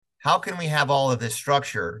how can we have all of this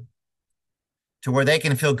structure to where they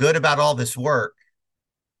can feel good about all this work,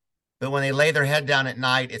 but when they lay their head down at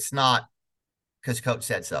night, it's not because coach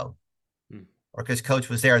said so or because coach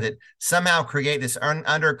was there, that somehow create this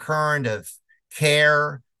undercurrent of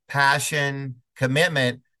care, passion,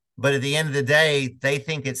 commitment. But at the end of the day, they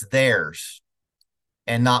think it's theirs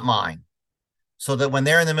and not mine. So that when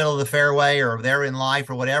they're in the middle of the fairway or they're in life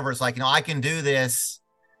or whatever, it's like, I can do this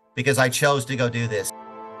because I chose to go do this.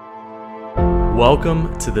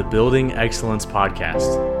 Welcome to the Building Excellence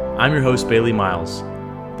Podcast. I'm your host, Bailey Miles.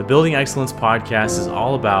 The Building Excellence Podcast is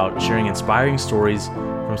all about sharing inspiring stories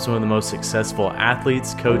from some of the most successful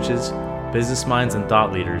athletes, coaches, business minds, and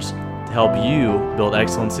thought leaders to help you build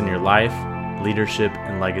excellence in your life, leadership,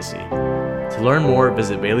 and legacy. To learn more,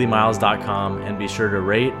 visit baileymiles.com and be sure to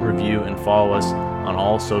rate, review, and follow us on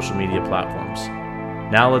all social media platforms.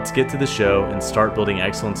 Now let's get to the show and start building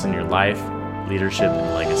excellence in your life, leadership,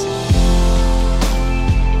 and legacy.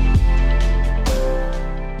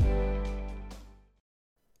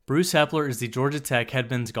 Bruce Heppler is the Georgia Tech head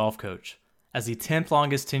men's golf coach. As the 10th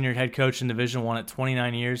longest tenured head coach in Division I at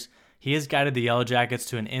 29 years, he has guided the Yellow Jackets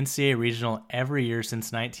to an NCAA regional every year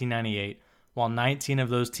since 1998, while 19 of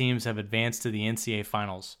those teams have advanced to the NCAA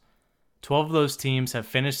Finals. 12 of those teams have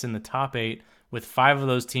finished in the top 8, with 5 of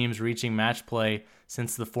those teams reaching match play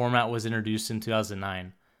since the format was introduced in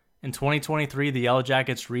 2009. In 2023, the Yellow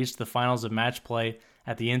Jackets reached the finals of match play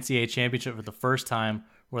at the NCAA Championship for the first time,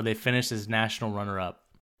 where they finished as national runner-up.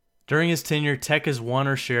 During his tenure, Tech has won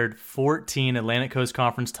or shared 14 Atlantic Coast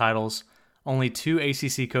Conference titles. Only 2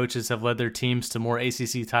 ACC coaches have led their teams to more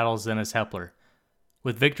ACC titles than as Heppler.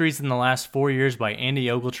 With victories in the last 4 years by Andy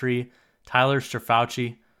Ogletree, Tyler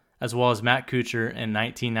Strafaci, as well as Matt Kuchar in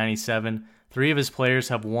 1997, 3 of his players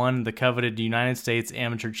have won the coveted United States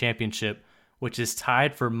Amateur Championship, which is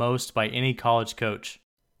tied for most by any college coach.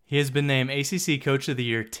 He has been named ACC Coach of the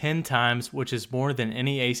Year 10 times, which is more than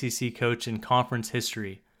any ACC coach in conference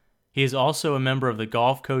history. He is also a member of the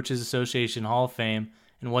Golf Coaches Association Hall of Fame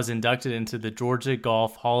and was inducted into the Georgia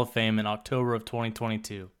Golf Hall of Fame in October of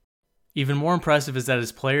 2022. Even more impressive is that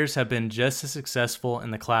his players have been just as successful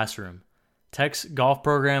in the classroom. Tech's golf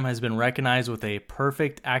program has been recognized with a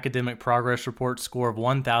perfect academic progress report score of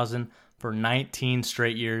 1,000 for 19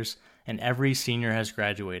 straight years, and every senior has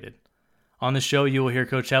graduated. On the show, you will hear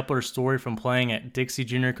Coach Heppler's story from playing at Dixie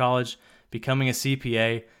Junior College, becoming a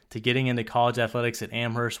CPA, to getting into college athletics at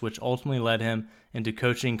Amherst, which ultimately led him into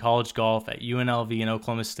coaching college golf at UNLV and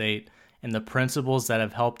Oklahoma State, and the principles that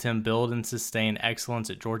have helped him build and sustain excellence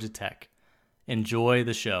at Georgia Tech. Enjoy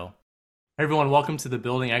the show. Hey everyone, welcome to the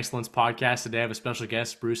Building Excellence Podcast. Today I have a special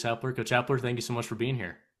guest, Bruce Heppler. Coach Heppler, thank you so much for being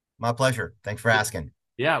here. My pleasure. Thanks for asking.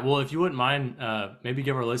 Yeah, well, if you wouldn't mind, maybe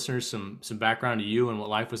give our listeners some background to you and what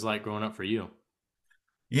life was like growing up for you.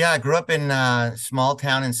 Yeah, I grew up in a small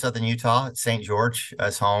town in southern Utah, St. George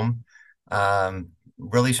as home.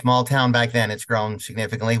 Really small town back then. It's grown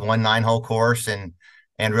significantly, one 9-hole course and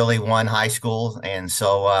really one high school. And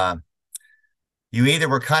so you either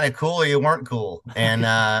were kind of cool or you weren't cool. And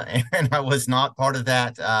and I was not part of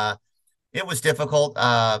that. It was difficult,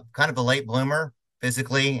 kind of a late bloomer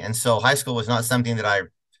physically. And so high school was not something that I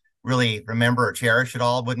really remember or cherish at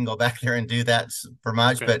all. Wouldn't go back there and do that for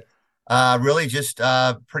much, Okay. but really just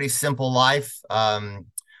pretty simple life.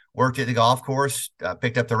 Worked at the golf course,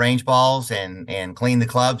 picked up the range balls and cleaned the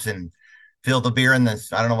clubs and filled the beer in the,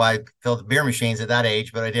 I don't know why I filled the beer machines at that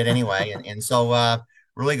age, but I did anyway. And so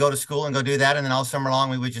really go to school and go do that. And then all summer long,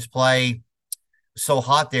 we would just play. So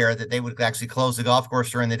hot there that they would actually close the golf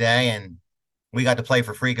course during the day. And we got to play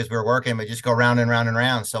for free because we were working, but just go round and round and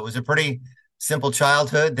round. So it was a pretty simple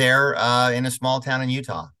childhood there in a small town in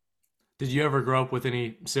Utah. Did you ever grow up with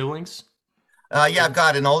any siblings? Yeah, I've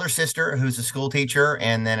got an older sister who's a school teacher,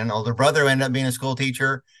 and then an older brother who ended up being a school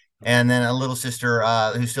teacher, and then a little sister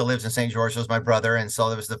who still lives in St. George. So was my brother, and so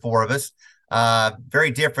there was the 4 of us.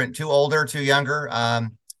 Very different, 2 older, 2 younger.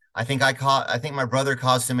 I think my brother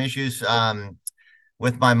caused some issues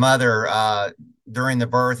with my mother during the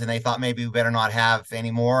birth, and they thought maybe we better not have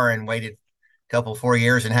any more, and waited a couple 4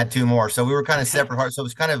 years and had 2 more. So we were kind of separate hearts. So it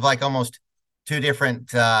was kind of like almost two different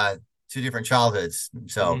childhoods.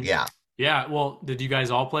 So yeah. Yeah, well, did you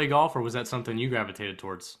guys all play golf, or was that something you gravitated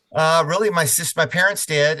towards? Really, my parents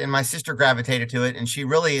did, and my sister gravitated to it. And she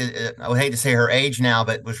really, I would hate to say her age now,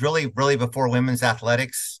 but was really before women's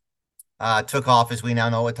athletics took off, as we now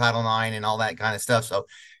know, with Title IX and all that kind of stuff. So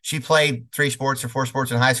she played 3 sports or 4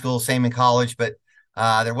 sports in high school, same in college, but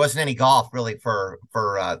there wasn't any golf really for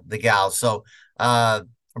the gals. So my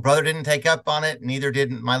brother didn't take up on it, neither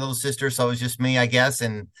did my little sister. So it was just me, I guess.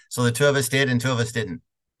 And so the 2 of us did, and 2 of us didn't.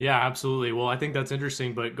 Yeah, absolutely. Well, I think that's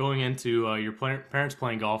interesting. But going into your parents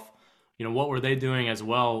playing golf, what were they doing as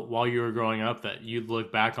well while you were growing up that you'd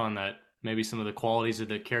look back on that maybe some of the qualities or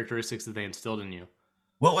the characteristics that they instilled in you?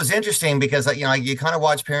 What was interesting because you kind of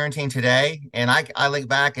watch parenting today, and I look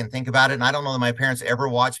back and think about it, and I don't know that my parents ever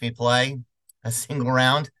watched me play a single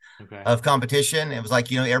round Okay. of competition. It was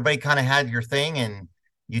like everybody kind of had your thing, and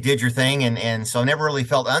you did your thing, and so I never really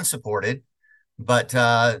felt unsupported. But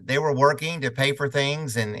they were working to pay for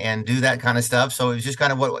things and do that kind of stuff. So it was just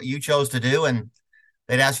kind of what you chose to do, and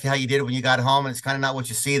they'd ask you how you did it when you got home, and it's kind of not what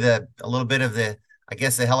you see the a little bit of the I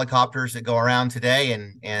guess the helicopters that go around today,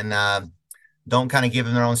 and don't kind of give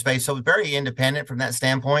them their own space. So very independent from that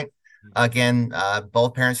standpoint. Again,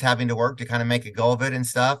 both parents having to work to kind of make a go of it and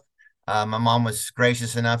stuff. My mom was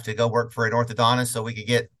gracious enough to go work for an orthodontist so we could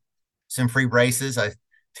get some free braces. I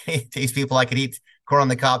tease people I could eat corn on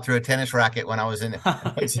the cob through a tennis racket when I was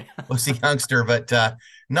was a youngster. But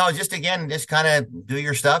no, just again, just kind of do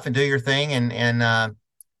your stuff and do your thing, and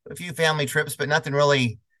a few family trips, but nothing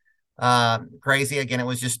really crazy. Again, it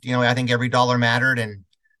was just I think every dollar mattered, and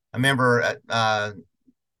I remember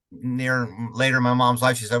near later in my mom's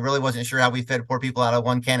life, she said I really wasn't sure how we fed poor people out of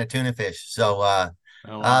one can of tuna fish. So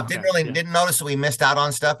Oh wow. didn't Okay. really Yeah. didn't notice that we missed out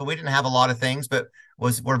on stuff, but we didn't have a lot of things, but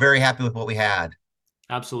we're very happy with what we had.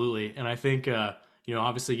 Absolutely. And I think,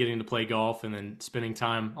 obviously getting to play golf and then spending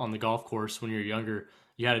time on the golf course when you're younger,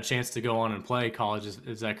 you had a chance to go on and play college.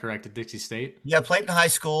 Is that correct at Dixie State? Yeah, I played in high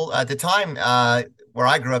school. At the time, where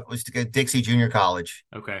I grew up was to go Dixie Junior College.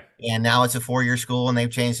 Okay. And now it's a 4-year school, and they've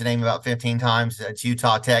changed the name about 15 times. It's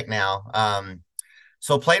Utah Tech now.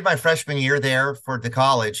 So played my freshman year there for the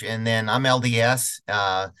college, and then I'm LDS,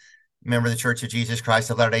 member of the Church of Jesus Christ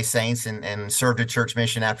of Latter-day Saints, and served a church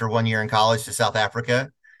mission after 1 year in college to South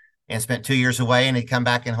Africa, and spent 2 years away, and had come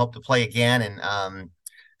back and hoped to play again, and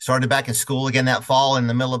started back in school again that fall. In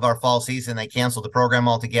the middle of our fall season, they canceled the program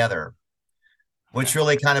altogether, Okay. which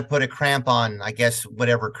really kind of put a cramp on, I guess,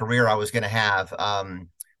 whatever career I was going to have.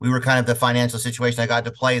 We were kind of the financial situation I got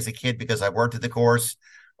to play as a kid because I worked at the course,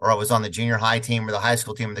 or I was on the junior high team or the high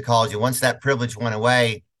school team of the college. And once that privilege went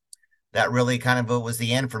away, that really kind of was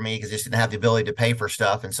the end for me because I just didn't have the ability to pay for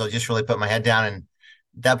stuff. And so just really put my head down, and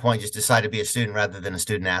at that point just decided to be a student rather than a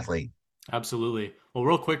student athlete. Absolutely. Well,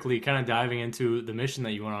 real quickly, kind of diving into the mission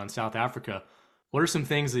that you went on in South Africa. What are some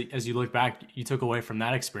things that, as you look back, you took away from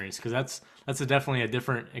that experience? Because definitely a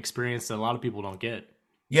different experience that a lot of people don't get.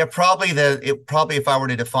 Yeah, probably if I were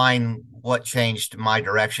to define what changed my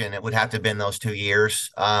direction, it would have to have been those 2 years.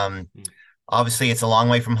 Mm. Obviously, it's a long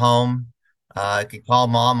way from home. I could call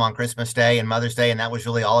mom on Christmas Day and Mother's Day, and that was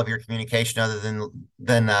really all of your communication, other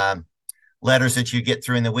than letters that you get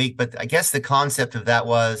through in the week. But I guess the concept of that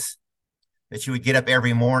was that you would get up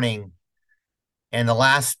every morning, and the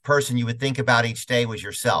last person you would think about each day was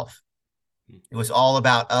yourself. It was all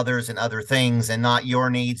about others and other things, and not your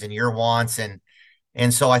needs and your wants.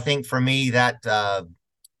 And so I think for me that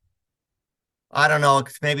I don't know,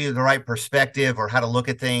 it's maybe the right perspective or how to look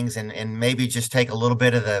at things, and maybe just take a little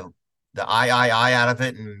bit of the I out of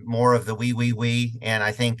it and more of the we. And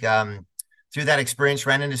I think through that experience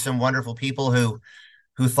ran into some wonderful people who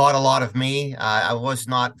thought a lot of me. I was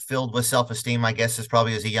not filled with self-esteem, I guess, as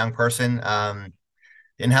probably as a young person.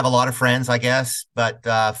 Didn't have a lot of friends, I guess, but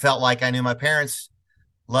felt like I knew my parents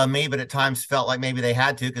loved me, but at times felt like maybe they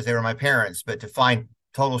had to because they were my parents. But to find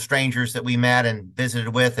total strangers that we met and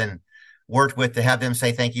visited with and worked with, to have them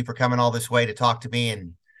say thank you for coming all this way to talk to me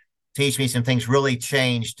and teach me some things, really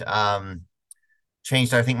changed, I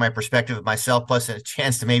think, my perspective of myself, plus a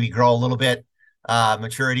chance to maybe grow a little bit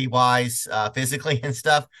maturity wise, physically and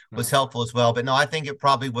stuff was Nice. helpful as well. But no, I think it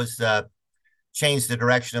probably was changed the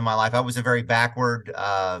direction of my life. I was a very backward,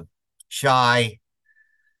 shy,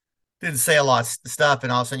 didn't say a lot of stuff,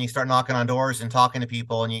 and all of a sudden you start knocking on doors and talking to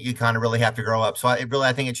people, and you kind of really have to grow up. So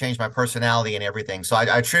I think it changed my personality and everything. So I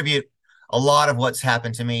attribute a lot of what's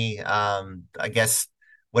happened to me. I guess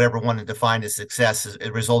whatever one to define as success,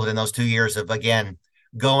 it resulted in those 2 years of, again,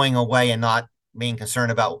 going away and not being concerned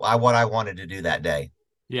about what I wanted to do that day.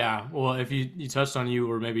 Yeah. Well, if you touched on you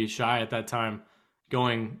were maybe shy at that time,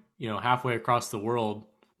 going halfway across the world,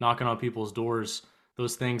 knocking on people's doors,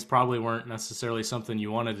 those things probably weren't necessarily something you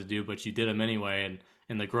wanted to do, but you did them anyway.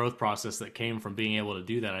 And the growth process that came from being able to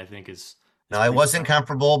do that, I think, is No, it pretty wasn't profound.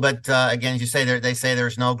 comfortable, but again, as you say, they say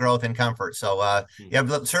there's no growth in comfort. So Hmm.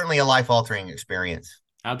 yeah, certainly a life altering experience.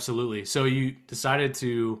 Absolutely. So you decided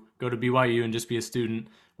to go to BYU and just be a student.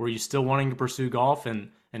 Were you still wanting to pursue golf,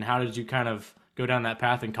 and how did you kind of go down that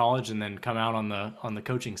path in college and then come out on the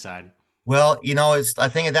coaching side? Well, it's I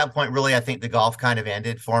think at that point, really, I think the golf kind of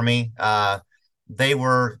ended for me. they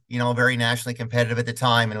were, very nationally competitive at the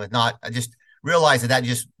time. And it was not, I just realized that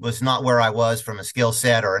just was not where I was from a skill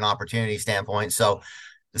set or an opportunity standpoint. So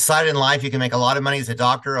decided in life you can make a lot of money as a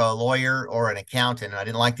doctor, a lawyer, or an accountant. And I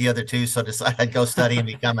didn't like the other two. So decided I'd go study and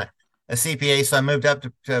become a CPA. So I moved up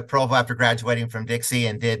to Provo after graduating from Dixie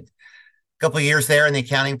and did couple of years there in the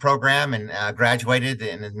accounting program and graduated.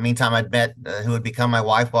 And in the meantime, I'd met who would become my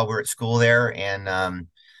wife while we were at school there. And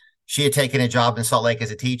she had taken a job in Salt Lake as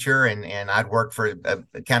a teacher, and I'd worked for an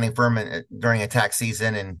accounting firm during a tax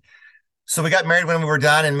season. And so we got married when we were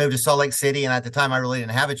done and moved to Salt Lake City. And at the time, I really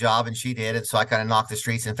didn't have a job, and she did. And so I kind of knocked the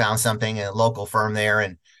streets and found something, a local firm there.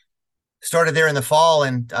 And started there in the fall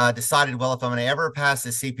and decided, well, if I'm going to ever pass the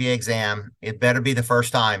CPA exam, it better be the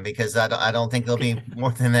first time because I don't think there'll be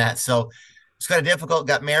more than that. So it's kind of difficult.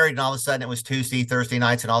 Got married, and all of a sudden it was Tuesday, Thursday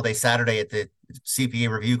nights, and all day Saturday at the CPA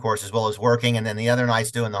review course, as well as working, and then the other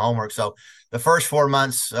nights doing the homework. So the first 4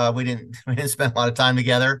 months, we didn't spend a lot of time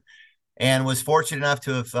together, and was fortunate enough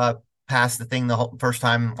to have passed the thing the whole first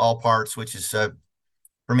time, all parts, which is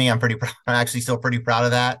for me, I'm pretty proud. I'm actually still pretty proud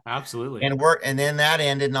of that. Absolutely. And then that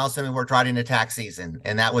ended, and all of a sudden we worked right into tax season,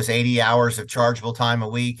 and that was 80 hours of chargeable time a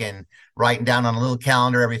week, and writing down on a little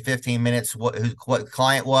calendar every 15 minutes what the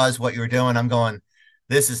client was, what you were doing. I'm going,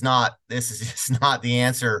 this is just not the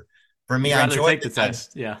answer for me. I enjoyed take the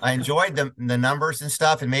test. Yeah, I enjoyed the numbers and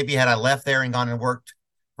stuff, and maybe had I left there and gone and worked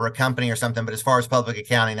for a company or something, but as far as public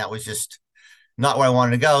accounting, that was just not where I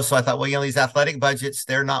wanted to go. So I thought, well, these athletic budgets,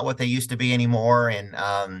 they're not what they used to be anymore.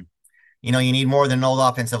 And, you need more than an old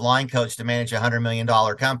offensive line coach to manage $100 million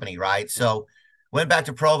company, right? So went back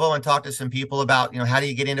to Provo and talked to some people about, how do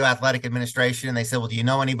you get into athletic administration? And they said, well, do you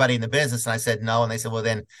know anybody in the business? And I said, no. And they said, well,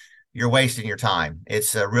 then you're wasting your time.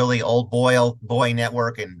 It's a really old boy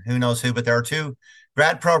network and who knows who, but there are two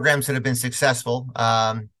grad programs that have been successful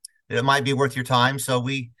that it might be worth your time. So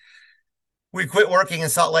we quit working in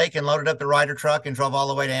Salt Lake and loaded up the Ryder truck and drove all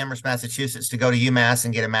the way to Amherst, Massachusetts to go to UMass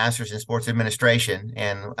and get a master's in sports administration.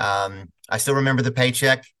 And I still remember the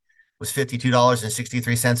paycheck was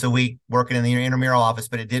 $52.63 a week working in the intramural office,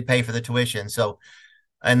 but it did pay for the tuition. So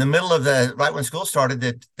in the middle of right when school started,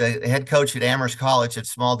 the head coach at Amherst College, a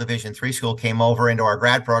small Division III school, came over into our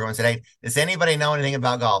grad program and said, hey, does anybody know anything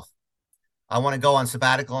about golf? I want to go on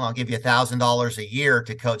sabbatical and I'll give you $1,000 a year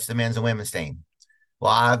to coach the men's and women's team.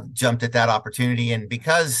 Well, I jumped at that opportunity, and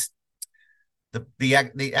because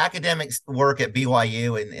the academic work at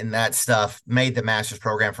BYU and that stuff made the master's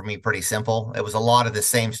program for me pretty simple. It was a lot of the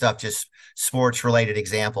same stuff, just sports related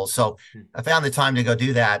examples. So I found the time to go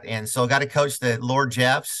do that, and so I got to coach the Lord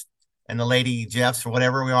Jeffs and the Lady Jeffs or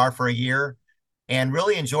whatever we are for a year, and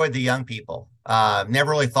really enjoyed the young people. Never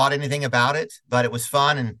really thought anything about it, but it was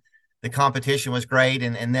fun, and the competition was great.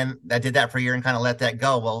 And then I did that for a year and kind of let that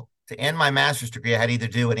go. Well, to end my master's degree, I had either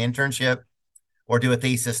do an internship or do a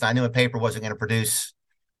thesis. And I knew a paper wasn't going to produce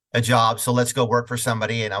a job. So let's go work for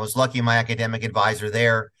somebody. And I was lucky my academic advisor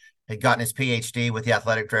there had gotten his PhD with the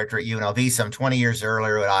athletic director at UNLV some 20 years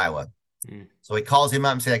earlier at Iowa. So he calls him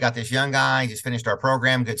up and said, I got this young guy. He just finished our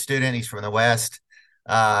program. Good student. He's from the West.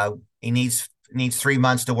 He needs 3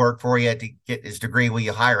 months to work for you to get his degree. Will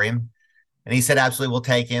you hire him? And he said, absolutely, we'll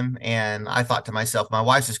take him. And I thought to myself, my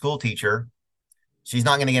wife's a school teacher. She's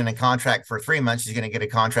not going to get in a contract for 3 months. She's going to get a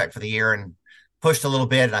contract for the year, and pushed a little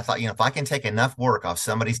bit. And I thought, if I can take enough work off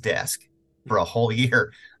somebody's desk for a whole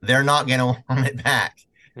year, they're not going to want it back.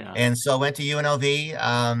 Yeah. And so I went to UNLV,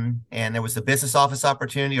 and there was the business office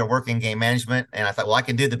opportunity or work in game management. And I thought, well, I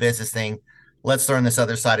can do the business thing. Let's learn this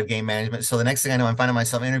other side of game management. So the next thing I know, I'm finding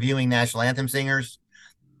myself interviewing national anthem singers.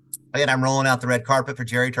 And I'm rolling out the red carpet for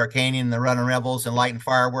Jerry Tarkanian and the Running Rebels and lighting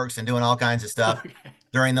fireworks and doing all kinds of stuff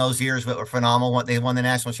during those years that were phenomenal. They won the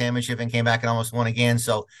national championship and came back and almost won again.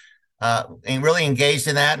 So, and really engaged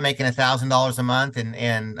in that, making $1,000 a month.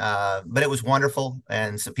 But it was wonderful.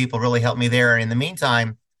 And so people really helped me there. In the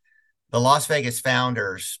meantime, the Las Vegas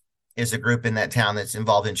Founders is a group in that town that's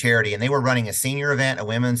involved in charity. And they were running a senior event, a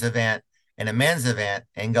women's event, and a men's event,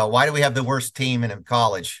 and go, why do we have the worst team in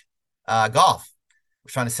college? Golf. We're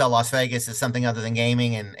trying to sell Las Vegas as something other than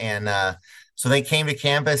gaming. So they came to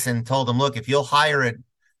campus and told them, look, if you'll hire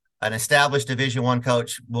an established Division I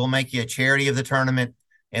coach, we'll make you a charity of the tournament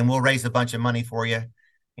and we'll raise a bunch of money for you.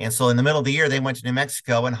 And so in the middle of the year, they went to New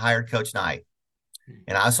Mexico and hired Coach Knight.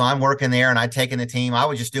 And so I'm working there, and I'd taken the team. I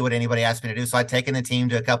would just do what anybody asked me to do. So I'd taken the team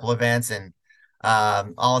to a couple events, and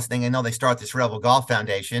all this thing. I know they start this Rebel Golf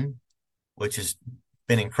Foundation, which has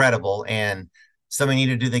been incredible. And somebody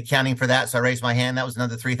needed to do the accounting for that. So I raised my hand. That was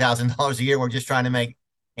another $3,000 a year. We're just trying to make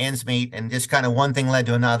ends meet, and just kind of one thing led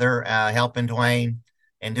to another, helping Dwayne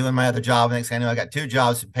and doing my other job. Next thing I knew, I got 2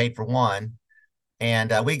 jobs and paid for one.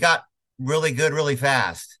 And we got really good really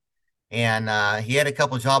fast. And he had a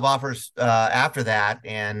couple of job offers after that.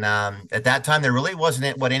 And at that time, there really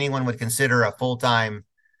wasn't what anyone would consider a full-time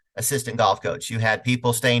assistant golf coach. You had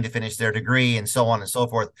people staying to finish their degree and so on and so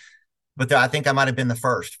forth. But I think I might have been the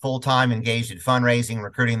first full-time engaged in fundraising,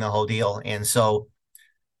 recruiting, the whole deal. And so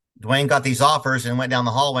Dwayne got these offers and went down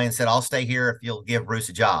the hallway and said, I'll stay here if you'll give Bruce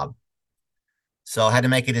a job. So I had to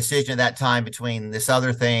make a decision at that time between this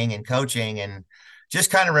other thing and coaching, and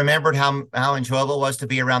just kind of remembered how enjoyable it was to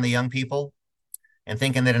be around the young people, and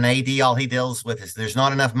thinking that an AD, all he deals with is there's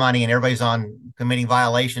not enough money and everybody's on committing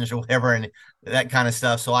violations or whatever and that kind of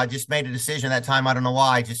stuff. So I just made a decision at that time. I don't know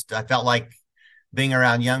why. I felt like being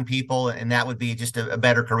around young people, and that would be just a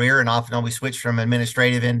better career. And often we switched from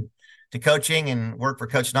administrative into coaching and worked for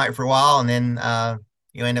Coach Knight for a while. And then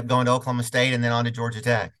you end up going to Oklahoma State and then on to Georgia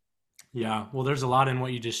Tech. Yeah, well, there's a lot in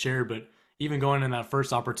what you just shared, but even going in that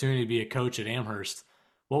first opportunity to be a coach at Amherst,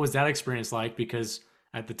 what was that experience like? Because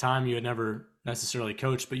at the time you had never necessarily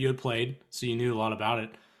coached, but you had played, so you knew a lot about it.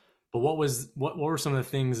 But what were some of the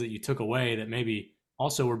things that you took away that maybe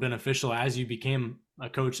also were beneficial as you became a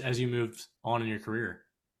coach, as you moved on in your career?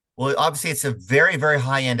 Well, obviously it's a very, very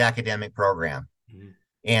high end academic program. Mm-hmm.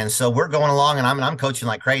 And so we're going along, and I'm coaching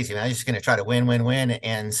like crazy. I'm just going to try to win, win, win.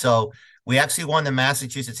 And so we actually won the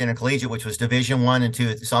Massachusetts Intercollegiate, which was Division 1 and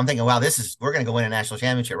 2. So I'm thinking, wow, we're going to go win a national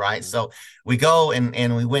championship, right? Mm-hmm. So we go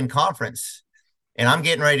and we win conference, and I'm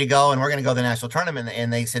getting ready to go, and we're going to go to the national tournament.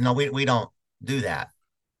 And they said, no, we don't do that.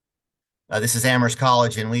 This is Amherst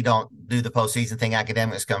College, and we don't do the postseason thing.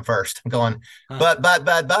 Academics come first. I'm going,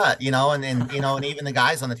 but, you know, and even the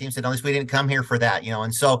guys on the team said, no, we didn't come here for that, you know.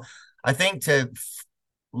 And so I think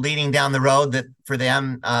leading down the road that for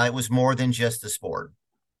them, it was more than just the sport.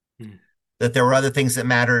 That there were other things that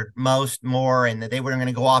mattered more, and that they were going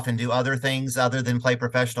to go off and do other things other than play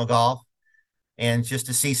professional golf. And just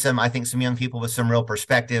to see some young people with some real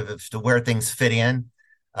perspective as to where things fit in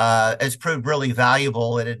has proved really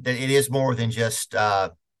valuable. It is more than just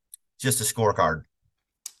a scorecard.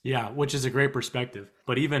 Yeah, which is a great perspective.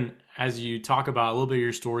 But even as you talk about a little bit of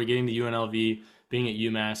your story, getting to UNLV, being at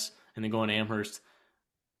UMass, and then going to Amherst,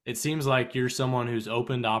 it seems like you're someone who's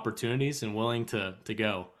open to opportunities and willing to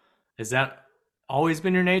go. Is that always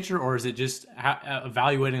been your nature, or is it just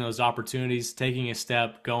evaluating those opportunities, taking a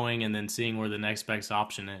step, going, and then seeing where the next best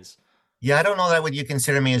option is? Yeah, I don't know that would you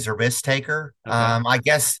consider me as a risk taker. Okay. I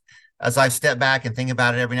guess as I step back and think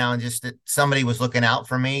about it every now and just that somebody was looking out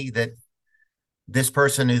for me, that this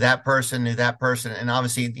person knew that person knew that person. And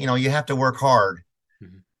obviously, you know, you have to work hard.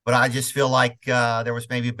 Mm-hmm. But I just feel like there was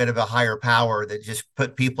maybe a bit of a higher power that just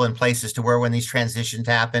put people in places to where when these transitions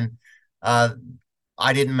happen,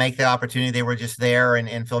 I didn't make the opportunity. They were just there,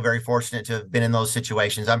 and feel very fortunate to have been in those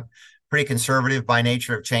situations. I'm pretty conservative by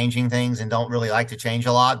nature of changing things and don't really like to change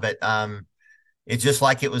a lot, but it's just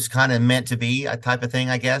like it was kind of meant to be a type of thing,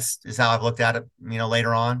 I guess, is how I've looked at it, you know,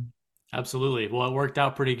 later on. Absolutely. Well, it worked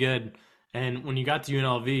out pretty good. And when you got to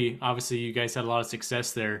UNLV, obviously you guys had a lot of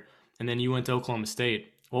success there, and then you went to Oklahoma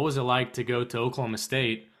State. What was it like to go to Oklahoma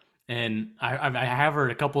State? And I have heard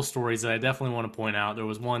a couple stories that I definitely want to point out. There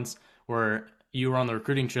was once where you were on the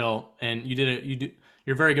recruiting trail, and you're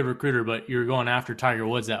a very good recruiter, but you were going after Tiger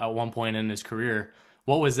Woods at one point in his career.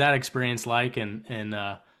 What was that experience like? And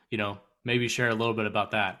you know, maybe share a little bit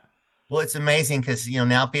about that. Well, it's amazing because, you know,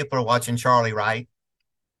 now people are watching Charlie, right?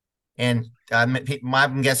 And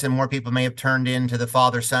I'm guessing more people may have tuned into the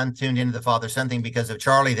father-son thing because of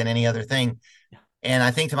Charlie than any other thing. Yeah. And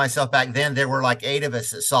I think to myself back then, there were like 8 of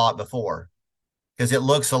us that saw it before, because it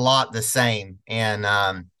looks a lot the same. And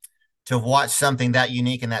to watch something that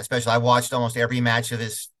unique and that special, I watched almost every match of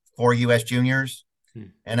his 4 U.S. juniors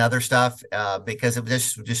and other stuff because it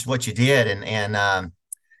was just what you did. And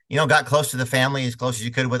you know, got close to the family as close as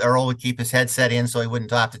you could with Earl. Would keep his headset in so he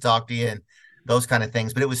wouldn't have to talk to you and those kind of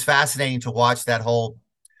things. But it was fascinating to watch that whole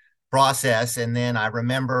process. And then I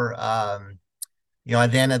remember, you know, I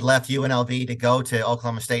then had left UNLV to go to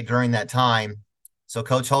Oklahoma State during that time. So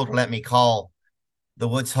Coach Holder let me call the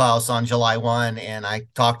Woods house on July 1, and I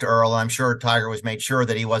talked to Earl. I'm sure Tiger was made sure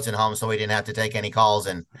that he wasn't home, so we didn't have to take any calls.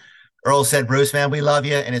 And Earl said, Bruce, man, we love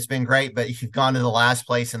you, and it's been great, but you've gone to the last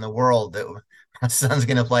place in the world that my son's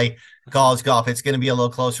going to play college golf. It's going to be a little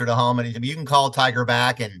closer to home, and you can call Tiger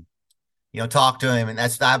back and, you know, talk to him. And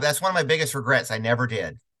that's one of my biggest regrets. I never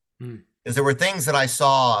did, because there were things that I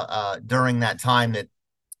saw during that time that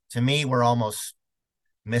to me were almost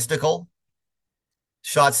mystical.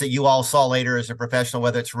 Shots that you all saw later as a professional,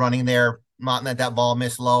 whether it's running there, not let that ball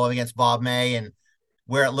miss low against Bob May, and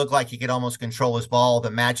where it looked like he could almost control his ball. The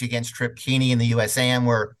match against Trip Keeney in the USAM,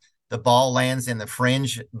 where the ball lands in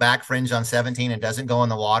the back fringe on 17 and doesn't go in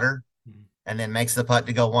the water. and then makes the putt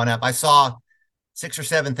to go one up. I saw 6 or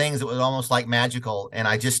 7 things that was almost like magical. And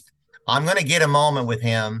I'm going to get a moment with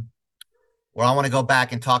him where I want to go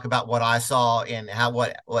back and talk about what I saw and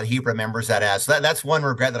what he remembers that as. So that's one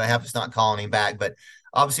regret that I have is not calling him back. But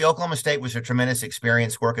obviously, Oklahoma State was a tremendous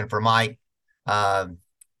experience working for Mike. Uh,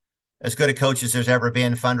 as good a coach as there's ever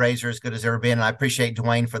been, fundraiser as good as ever been. And I appreciate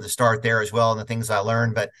Dwayne for the start there as well and the things I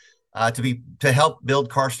learned. But to help build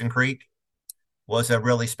Karsten Creek was a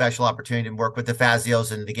really special opportunity to work with the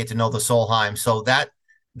Fazios and to get to know the Solheim. So that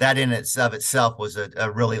in itself was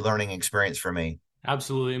a really learning experience for me.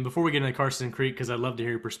 Absolutely. And before we get into Carson Creek, because I'd love to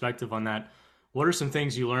hear your perspective on that, what are some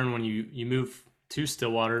things you learned when you moved to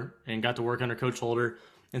Stillwater and got to work under Coach Holder,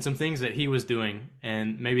 and some things that he was doing,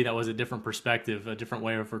 and maybe that was a different perspective, a different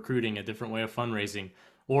way of recruiting, a different way of fundraising,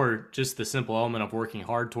 or just the simple element of working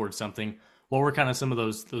hard towards something? What were kind of some of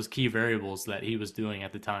those key variables that he was doing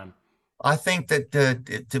at the time? I think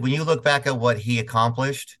that when you look back at what he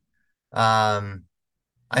accomplished, um,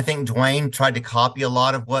 I think Dwayne tried to copy a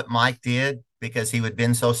lot of what Mike did because he had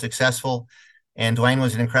been so successful. And Dwayne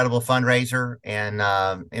was an incredible fundraiser and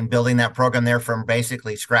in building that program there from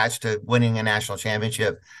basically scratch to winning a national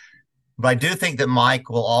championship. But I do think that Mike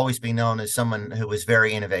will always be known as someone who was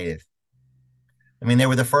very innovative. I mean, they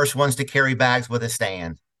were the first ones to carry bags with a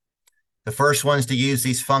stand, the first ones to use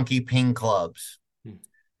these funky ping clubs, Hmm.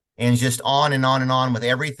 and just on and on and on with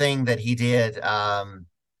everything that he did.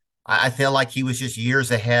 I feel like he was just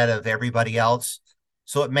years ahead of everybody else.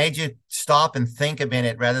 So it made you stop and think a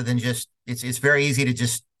minute rather than just, it's very easy to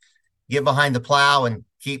just get behind the plow and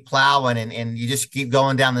keep plowing and you just keep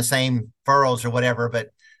going down the same furrows or whatever. But,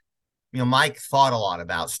 Mike thought a lot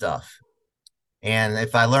about stuff. And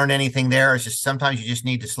if I learned anything there, it's just sometimes you just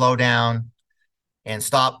need to slow down and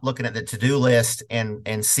stop looking at the to-do list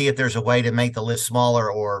and see if there's a way to make the list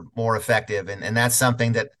smaller or more effective. And that's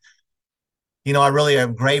something that I really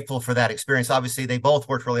am grateful for that experience. Obviously, they both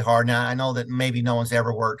worked really hard. Now, I know that maybe no one's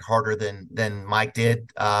ever worked harder than Mike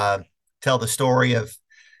did. Tell the story of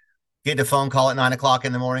getting a phone call at 9 o'clock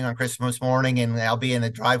in the morning on Christmas morning, and I'll be in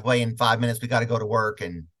the driveway in 5 minutes. We got to go to work,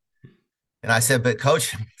 and I said, "But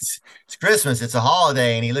Coach, it's Christmas. It's a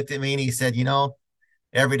holiday." And he looked at me and he said,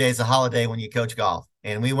 every day is a holiday when you coach golf."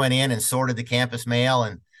 And we went in and sorted the campus mail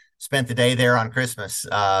and spent the day there on Christmas.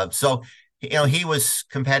 So he was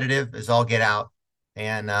competitive as all get out,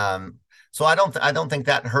 and so I don't think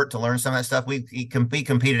that hurt to learn some of that stuff. We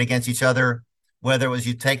competed against each other, whether it was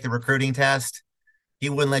you take the recruiting test. He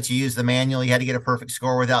wouldn't let you use the manual. You had to get a perfect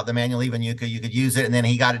score without the manual. Even you could use it, and then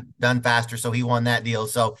he got it done faster, so he won that deal.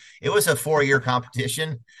 So it was a 4-year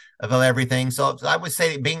competition of everything. So I would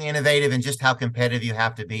say being innovative and just how competitive you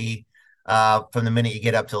have to be from the minute you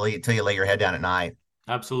get up till you lay your head down at night.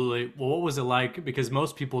 Absolutely. Well, what was it like? Because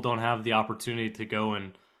most people don't have the opportunity to go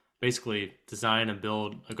and basically design and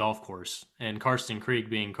build a golf course. And Karsten Creek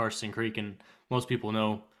being Karsten Creek, and most people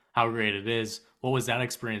know how great it is. What was that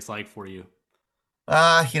experience like for you?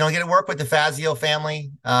 Get to work with the Fazio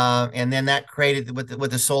family, and then that created with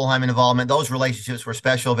the Solheim involvement. Those relationships were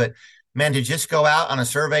special. But man, to just go out on a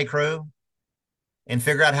survey crew and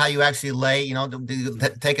figure out how you actually lay,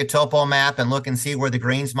 take a topo map and look and see where the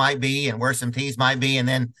greens might be and where some tees might be, and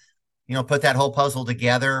then put that whole puzzle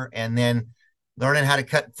together, and then learning how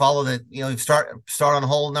to follow start on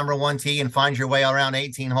hole number one tee and find your way around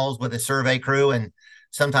 18 holes with a survey crew, and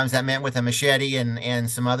sometimes that meant with a machete and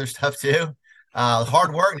some other stuff too.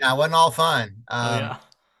 Hard work now, it wasn't all fun. Oh yeah.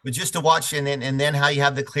 But just to watch and then how you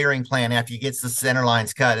have the clearing plan after you get the center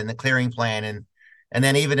lines cut and the clearing plan and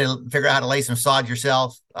then even to figure out how to lay some sod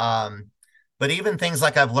yourself. But even things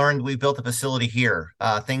like I've learned, we built a facility here.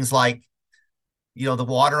 Things like the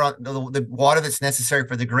water the water that's necessary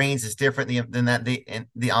for the greens is different than that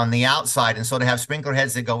the on the outside, and so to have sprinkler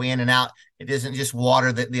heads that go in and out, it isn't just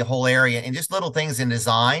water the whole area, and just little things in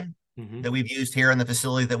design Hmm. that we've used here in the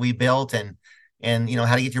facility that we built, and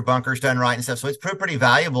how to get your bunkers done right and stuff. So it's pretty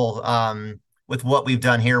valuable with what we've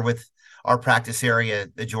done here with our practice area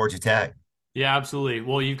at Georgia Tech. Yeah, absolutely.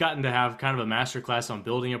 Well, you've gotten to have kind of a master class on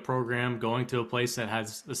building a program, going to a place that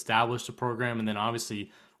has established a program, and then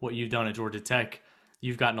obviously what you've done at Georgia Tech,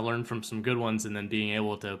 you've gotten to learn from some good ones and then being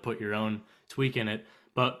able to put your own tweak in it.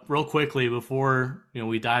 But real quickly, before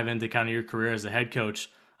we dive into kind of your career as a head coach,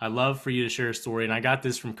 I'd love for you to share a story. And I got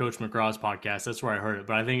this from Coach McGraw's podcast. That's where I heard it.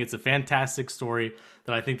 But I think it's a fantastic story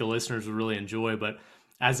that I think the listeners would really enjoy. But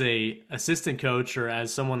as a assistant coach or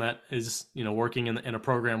as someone that is working in a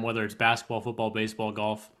program, whether it's basketball, football, baseball,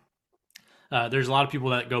 golf, there's a lot of people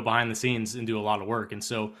that go behind the scenes and do a lot of work. And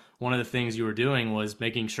so one of the things you were doing was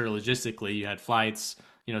making sure logistically you had flights,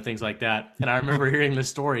 things like that. And I remember hearing this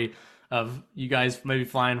story of you guys maybe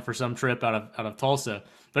flying for some trip out of Tulsa.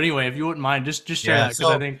 But anyway, if you wouldn't mind, just share Yeah. that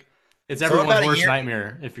because I think it's So everyone's about a worst year,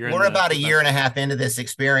 nightmare if you're in we're the about a year and a profession. half into this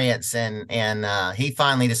experience, and he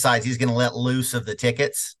finally decides he's going to let loose of the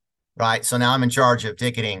tickets, right? So now I'm in charge of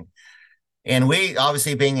ticketing, and we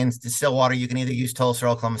obviously being in Stillwater, you can either use Tulsa or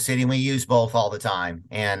Oklahoma City, and we use both all the time.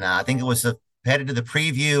 And I think it was headed to the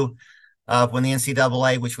preview of when the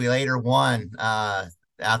NCAA, which we later won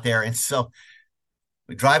out there, and so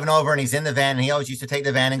we're driving over and he's in the van, and he always used to take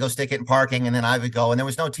the van and go stick it in parking, and then I would go, and there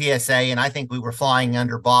was no TSA, and I think we were flying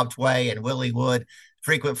under Bob Tway and Willie Wood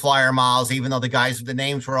frequent flyer miles, even though the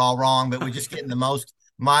names were all wrong, but we're just getting the most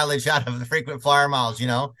mileage out of the frequent flyer miles,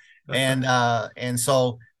 and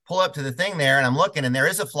so pull up to the thing there, and I'm looking, and there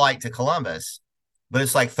is a flight to Columbus, but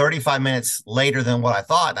it's like 35 minutes later than what I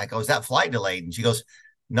thought. And I go, is that flight delayed? And she goes,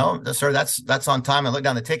 no, sir, that's on time. I looked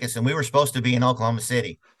down the tickets, and we were supposed to be in Oklahoma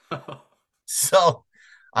City. So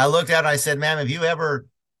I looked at it and I said, ma'am, have you ever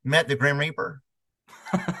met the Grim Reaper?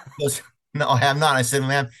 She goes, no, I have not. I said,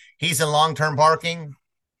 ma'am, he's in long-term parking.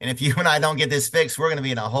 And if you and I don't get this fixed, we're going to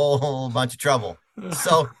be in a whole bunch of trouble.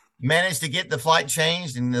 So managed to get the flight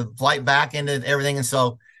changed and the flight back into everything. And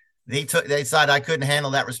so they decided I couldn't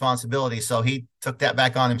handle that responsibility. So he took that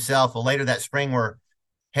back on himself. Well, later that spring, we're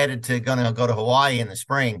headed to going to go to Hawaii in the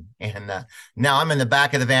spring. And now I'm in the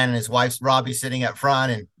back of the van, and his wife's Robbie sitting up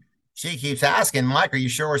front, and she keeps asking, Mike, are you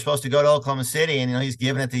sure we're supposed to go to Oklahoma City? And, he's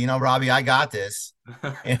giving it to, Robbie, I got this.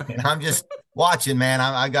 And I'm just watching, man.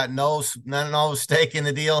 I got no stake in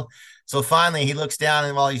the deal. So finally he looks down,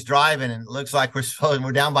 and while he's driving, and it looks like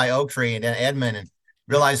we're down by Oak Tree and Edmond, and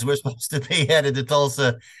realized we're supposed to be headed to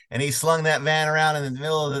Tulsa. And he slung that van around in the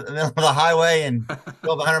middle of the highway and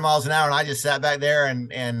drove 100 miles an hour. And I just sat back there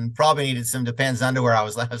and probably needed some Depends underwear. I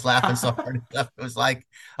was laughing so hard. It was like,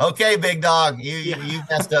 okay, big dog, you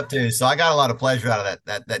messed up too. So I got a lot of pleasure out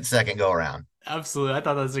of that second go around. Absolutely. I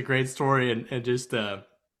thought that was a great story and just man,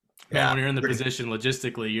 Yeah, when you're in the position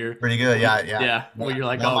logistically, pretty good. Yeah, yeah. yeah, well, you're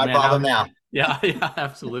like, Not oh my man, problem now. yeah, yeah,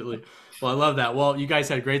 absolutely. Well, I love that. Well, you guys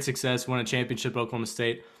had great success, won a championship at Oklahoma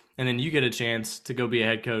State, and then you get a chance to go be a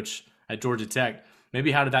head coach at Georgia Tech.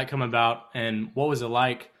 Maybe how did that come about, and what was it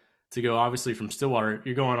like to go obviously from Stillwater?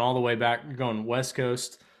 You're going all the way back. You're going West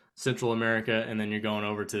Coast, Central America, and then you're going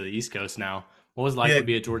over to the East Coast now. What was it like Yeah, to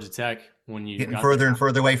be at Georgia Tech when you getting got further there? and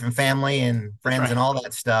further away from family and That's friends right. and all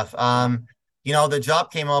that stuff. The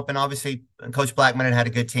job came up, and obviously Coach Blackman had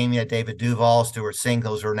a good team. He had David Duval, Stuart Sink;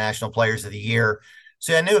 those were national players of the year.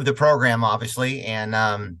 So I knew of the program, obviously, and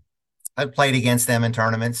I played against them in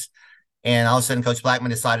tournaments. And all of a sudden, Coach Blackman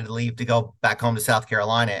decided to leave to go back home to South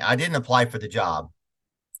Carolina. I didn't apply for the job.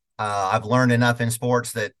 I've learned enough in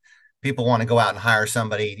sports that people want to go out and hire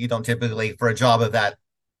somebody. You don't typically, for a job of that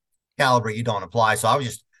caliber, you don't apply. So I was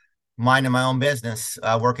just minding my own business,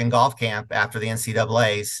 working golf camp after the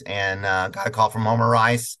NCAAs, and got a call from Homer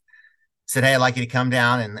Rice. Said, hey, I'd like you to come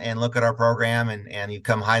down and look at our program, and you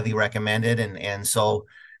come highly recommended. And so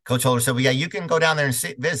Coach Holder said, well, yeah, you can go down there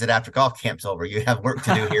and visit after golf camp's over. You have work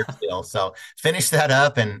to do here still. So finished that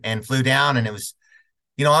up and flew down. And it was,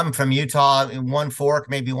 I'm from Utah, one fork,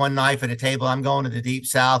 maybe one knife at a table. I'm going to the deep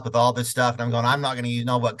South with all this stuff. And I'm going, I'm not going to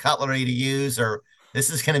know what cutlery to use, or this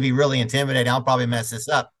is going to be really intimidating. I'll probably mess this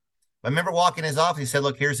up. I remember walking in his office. He said,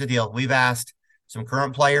 look, here's the deal. We've asked some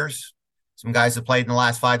current players, some guys that played in the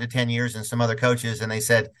last 5 to 10 years, and some other coaches. And they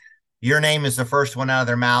said, your name is the first one out of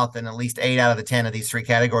their mouth in at least 8 out of the 10 of these 3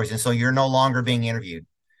 categories. And so you're no longer being interviewed.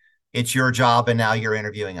 It's your job. And now you're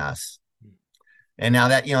interviewing us. And now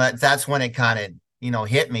that's when it kind of,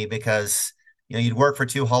 hit me, because, you'd work for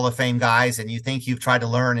 2 Hall of Fame guys, and you think you've tried to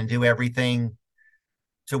learn and do everything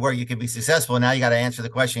to where you can be successful. And now you got to answer the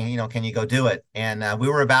question, can you go do it? And we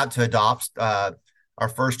were about to adopt our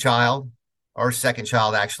first child, our second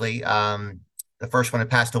child, actually. The first one had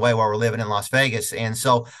passed away while we're living in Las Vegas. And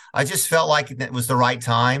so I just felt like it was the right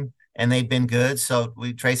time, and they've been good. So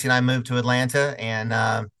Tracy and I moved to Atlanta,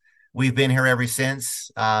 and we've been here ever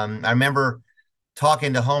since. I remember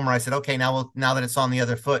talking to Homer. I said, okay, now that it's on the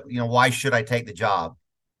other foot, why should I take the job?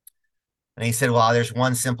 And he said, well, there's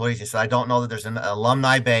one simple reason. He said, I don't know that there's an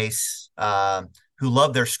alumni base who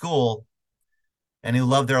love their school and who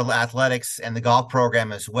love their athletics and the golf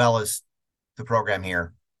program as well as the program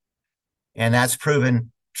here. And that's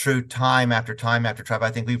proven true time after time after time.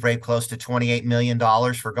 I think we've raised close to $28 million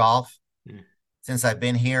for golf since I've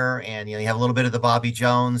been here. And, you have a little bit of the Bobby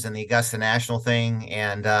Jones and the Augusta National thing.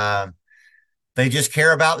 And they just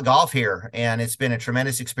care about the golf here. And it's been a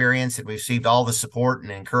tremendous experience. And we've received all the support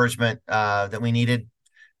and encouragement that we needed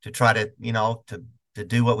to try to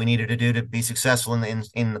do what we needed to do to be successful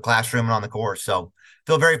in the classroom and on the course. So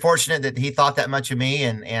feel very fortunate that he thought that much of me.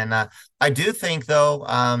 And I do think though,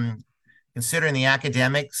 considering the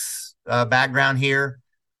academics background here,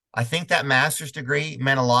 I think that master's degree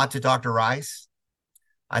meant a lot to Dr. Rice.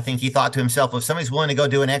 I think he thought to himself, well, if somebody's willing to go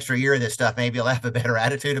do an extra year of this stuff, maybe I'll have a better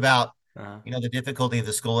attitude about, Uh, the difficulty of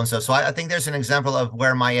the school and stuff. So I think there's an example of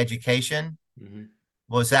where my education mhm.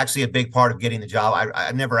 was actually a big part of getting the job.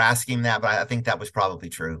 I never asked him that, but I think that was probably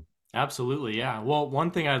true. Absolutely, yeah. Well,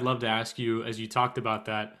 one thing I'd love to ask you as you talked about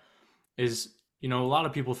that is, a lot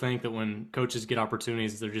of people think that when coaches get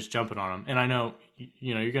opportunities, they're just jumping on them. And I know,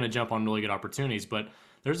 you're going to jump on really good opportunities, but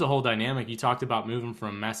there's a whole dynamic. You talked about moving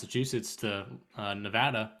from Massachusetts to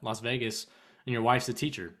Nevada, Las Vegas, and your wife's a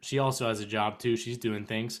teacher. She also has a job too. She's doing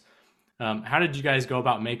things. How did you guys go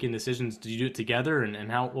about making decisions? Did you do it together,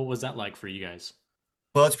 and what was that like for you guys?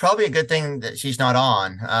 Well, it's probably a good thing that she's not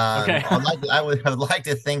on. Okay. I would like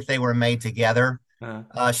to think they were made together.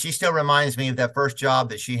 uh, She still reminds me of that first job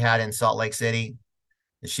that she had in Salt Lake City.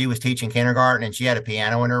 She was teaching kindergarten and she had a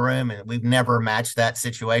piano in her room, and we've never matched that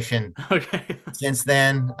situation okay. since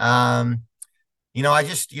then. I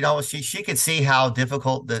just, she could see how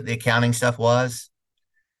difficult the accounting stuff was.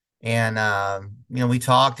 And, we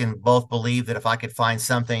talked and both believed that if I could find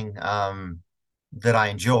something that I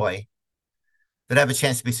enjoy, that have a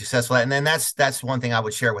chance to be successful at. And then that's one thing I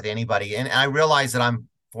would share with anybody. And I realize that I'm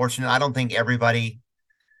fortunate. I don't think everybody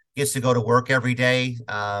gets to go to work every day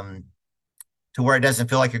to where it doesn't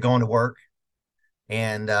feel like you're going to work.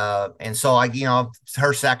 And so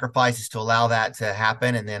her sacrifice is to allow that to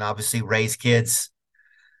happen, and then obviously raise kids.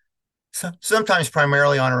 Sometimes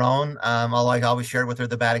primarily on her own. Although I always shared with her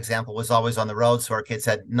the bad example was always on the road, so our kids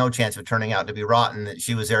had no chance of turning out to be rotten. That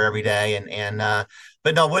she was there every day,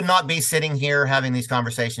 but no, would not be sitting here having these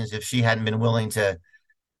conversations if she hadn't been willing to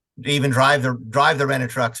even drive the rented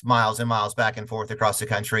trucks miles and miles back and forth across the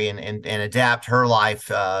country and adapt her life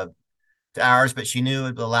to ours. But she knew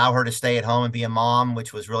it would allow her to stay at home and be a mom,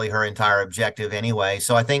 which was really her entire objective anyway.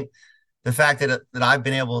 So I think the fact that I've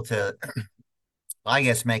been able to, I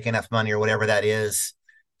guess, make enough money or whatever that is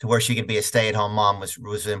to where she could be a stay-at-home mom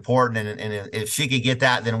was important. And if she could get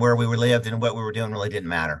that, then where we were lived and what we were doing really didn't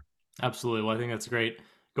matter. Absolutely. Well, I think that's great.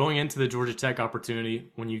 Going into the Georgia Tech opportunity,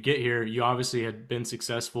 when you get here, you obviously had been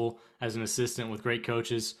successful as an assistant with great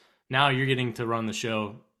coaches. Now you're getting to run the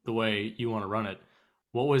show the way you want to run it.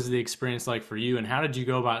 What was the experience like for you, and how did you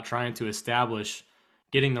go about trying to establish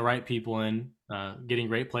getting the right people in, getting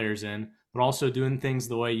great players in, but also doing things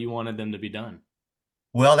the way you wanted them to be done?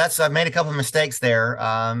 Well, I've made a couple of mistakes there.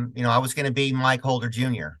 I was going to be Mike Holder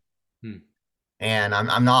Jr. Hmm. and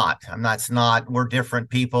I'm not. I'm not. It's not. We're different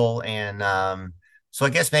people, and so I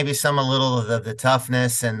guess maybe a little of the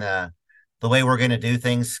toughness and the way we're going to do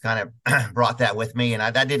things kind of brought that with me,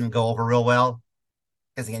 and that didn't go over real well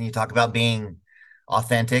because again, you talk about being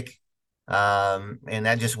authentic, and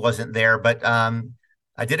that just wasn't there. But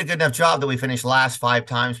I did a good enough job that we finished last 5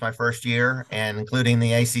 times my first year, and including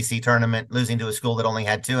the ACC tournament, losing to a school that only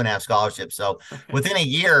had 2.5 scholarships. So within a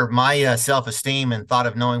year, my self-esteem and thought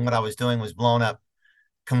of knowing what I was doing was blown up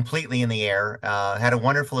completely in the air. Had a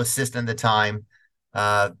wonderful assistant at the time,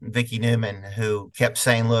 Vicki Newman, who kept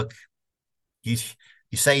saying, "Look, you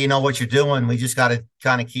you say you know what you're doing. We just got to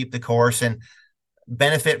kind of keep the course." And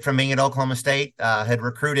benefit from being at Oklahoma State, had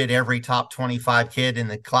recruited every top 25 kid in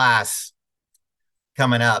the class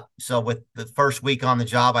coming up. So with the first week on the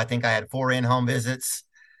job, I think I had 4 in-home visits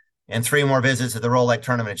and 3 more visits at the Rolex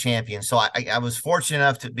Tournament of Champions. So I was fortunate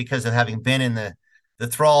enough to, because of having been in the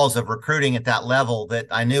thralls of recruiting at that level, that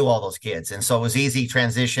I knew all those kids. And so it was easy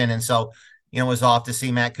transition. And so, it was off to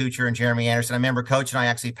see Matt Kuchar and Jeremy Anderson. I remember Coach and I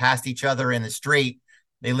actually passed each other in the street.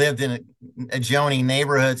 They lived in adjoining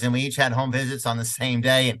neighborhoods, and we each had home visits on the same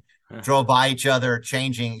day and drove by each other,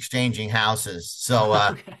 exchanging houses. So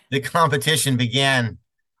Okay. the competition began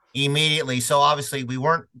immediately. So obviously we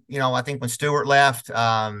weren't, I think when Stewart left,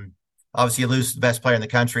 obviously you lose the best player in the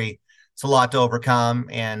country. It's a lot to overcome.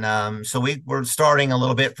 And so we were starting a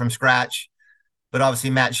little bit from scratch. But obviously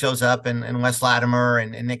Matt shows up, and Wes Latimer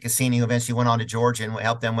and Nick Cassini, who eventually went on to Georgia and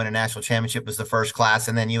helped them win a national championship, was the first class.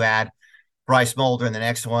 And then you add Bryce Mulder in the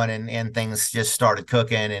next one, and things just started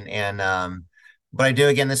cooking. But I do,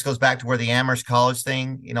 again, this goes back to where the Amherst College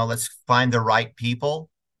thing, let's find the right people.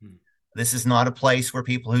 Hmm. This is not a place where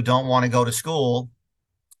people who don't want to go to school,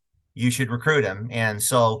 you should recruit them. And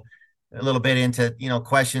so a little bit into,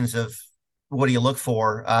 questions of what do you look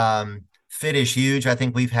for? Fit is huge. I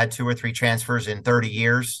think we've had 2 or 3 transfers in 30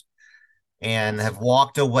 years and have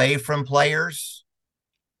walked away from players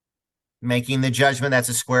making the judgment that's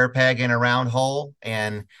a square peg in a round hole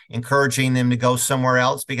and encouraging them to go somewhere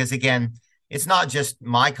else. Because again, it's not just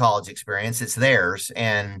my college experience, it's theirs.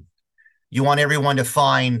 And you want everyone to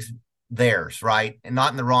find theirs, right? And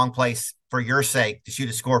not in the wrong place for your sake to shoot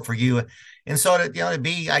a score for you. And so to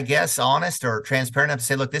be, I guess, honest or transparent enough to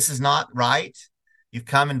say, look, this is not right. You've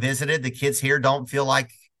come and visited. The kids here don't feel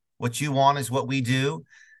like what you want is what we do,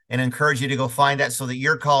 and encourage you to go find that so that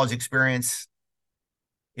your college experience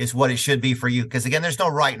is what it should be for you. Because again, there's no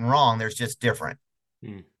right and wrong. There's just different.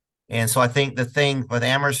 Mm. And so I think the thing with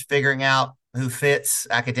Amherst figuring out who fits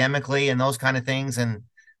academically and those kind of things, and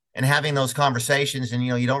having those conversations, and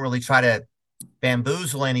you don't really try to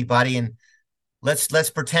bamboozle anybody, and let's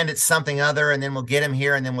pretend it's something other, and then we'll get them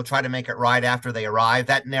here, and then we'll try to make it right after they arrive.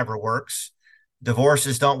 That never works.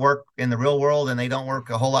 Divorces don't work in the real world, and they don't work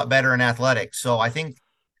a whole lot better in athletics. So I think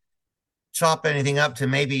chop anything up to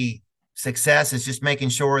maybe success is just making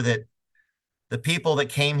sure that the people that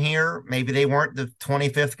came here, maybe they weren't the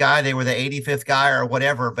 25th guy, they were the 85th guy or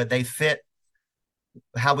whatever, but they fit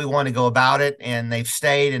how we want to go about it, and they've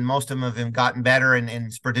stayed, and most of them have gotten better, and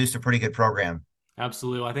it's produced a pretty good program.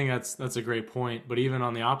 Absolutely. I think that's a great point. But even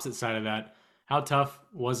on the opposite side of that, how tough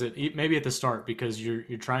was it? Maybe at the start because you're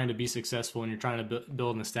trying to be successful and you're trying to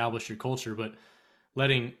build and establish your culture, but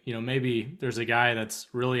letting maybe there's a guy that's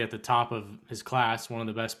really at the top of his class, one of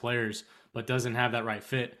the best players, but doesn't have that right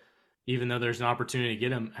fit. Even though there's an opportunity to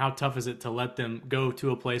get him, how tough is it to let them go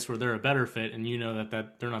to a place where they're a better fit and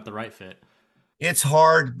that they're not the right fit? It's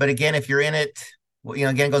hard, but again, if you're in it, well,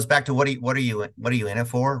 again, it goes back to what are you in it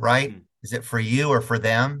for, right? Mm, Is it for you or for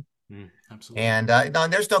them? absolutely. And no,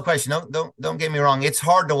 there's no question. Don't get me wrong. It's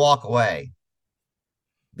hard to walk away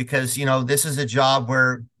because this is a job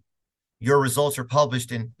where your results are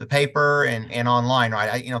published in the paper and online,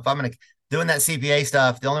 right? If I'm doing that CPA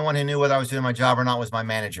stuff, the only one who knew whether I was doing my job or not was my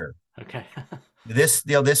manager. Okay. This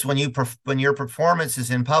when your performance is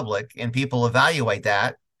in public and people evaluate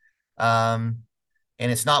that, and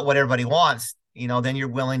it's not what everybody wants, then you're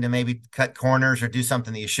willing to maybe cut corners or do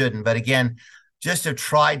something that you shouldn't. But again, just to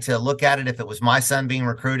try to look at it, if it was my son being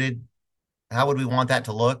recruited, how would we want that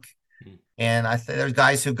to look? And there's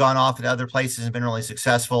guys who've gone off at other places and been really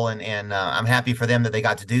successful, and I'm happy for them that they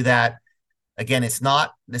got to do that. Again, this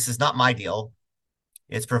is not my deal.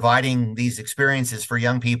 It's providing these experiences for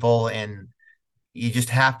young people, and you just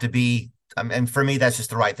have to be. And for me, that's just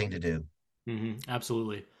the right thing to do.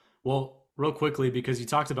 Absolutely. Well, real quickly, because you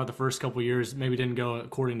talked about the first couple of years maybe didn't go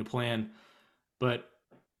according to plan, but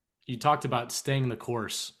you talked about staying the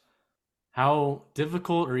course. How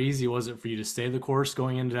difficult or easy was it for you to stay the course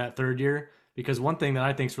going into that third year? Because one thing that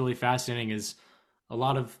I think is really fascinating is a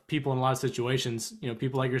lot of people in a lot of situations,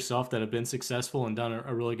 people like yourself that have been successful and done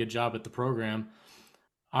a really good job at the program.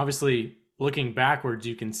 Obviously, looking backwards,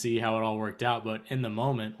 you can see how it all worked out. But in the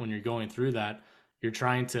moment, when you're going through that, you're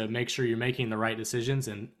trying to make sure you're making the right decisions.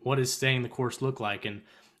 And what does staying the course look like? And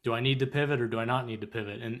do I need to pivot or do I not need to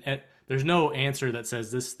pivot? And there's no answer that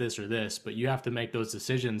says this, or this, but you have to make those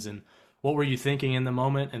decisions. And what were you thinking in the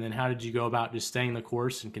moment? And then how did you go about just staying the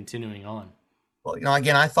course and continuing on? Well,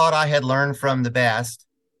 again, I thought I had learned from the best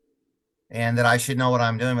and that I should know what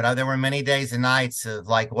I'm doing. But there were many days and nights of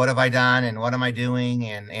like, what have I done and what am I doing?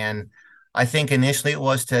 And I think initially it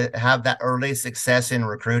was to have that early success in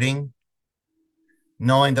recruiting,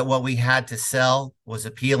 knowing that what we had to sell was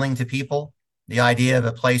appealing to people. The idea of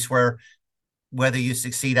a place where whether you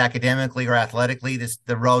succeed academically or athletically,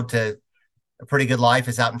 the road to a pretty good life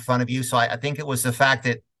is out in front of you. So I think it was the fact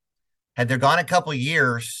that had there gone a couple of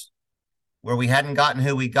years where we hadn't gotten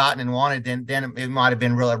who we gotten and wanted, then it might have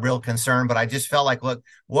been a real concern. But I just felt like, look,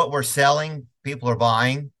 what we're selling, people are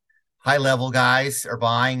buying, high level guys are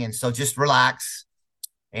buying, and so just relax,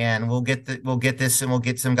 and we'll get this, and we'll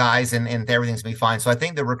get some guys, and everything's gonna be fine. So I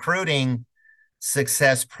think the recruiting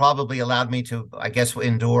success probably allowed me to, I guess,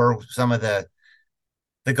 endure some of the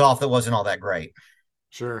golf that wasn't all that great.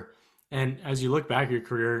 Sure. And as you look back at your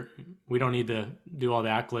career, we don't need to do all the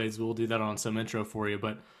accolades. We'll do that on some intro for you.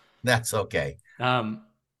 But That's okay.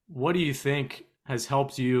 what do you think has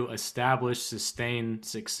helped you establish, sustain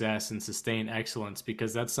success and sustain excellence?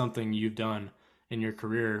 Because that's something you've done in your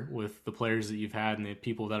career with the players that you've had and the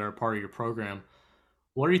people that are a part of your program.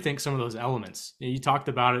 What do you think some of those elements? You talked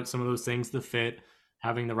about it, some of those things, the fit,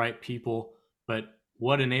 having the right people, but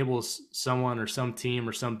what enables someone or some team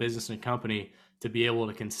or some business and company to be able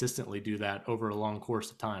to consistently do that over a long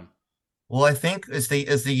course of time? Well, I think as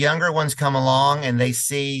the younger ones come along and they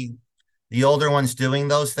see the older ones doing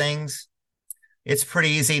those things, it's pretty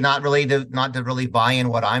easy not to really buy in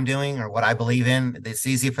what I'm doing or what I believe in. It's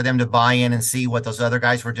easy for them to buy in and see what those other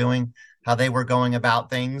guys were doing, how they were going about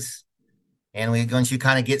things. And once you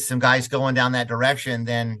kind of get some guys going down that direction,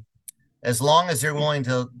 then as long as they're willing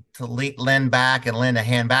to lend back and lend a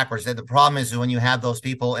hand backwards. The problem is when you have those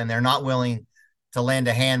people and they're not willing to lend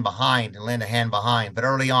a hand behind and lend a hand behind. But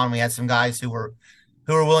early on, we had some guys who were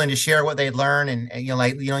willing to share what they'd learned, and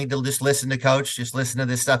like you don't need to just listen to coach, just listen to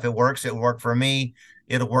this stuff. It works. It will work for me.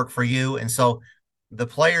 It'll work for you. And so the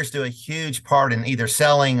players do a huge part in either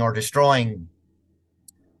selling or destroying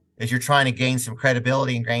as you're trying to gain some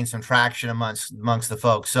credibility and gain some traction amongst the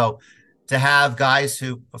folks. So to have guys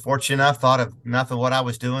who were fortunate enough thought of enough of what I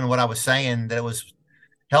was doing and what I was saying that it was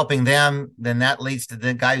helping them, then that leads to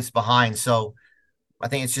the guys behind. So I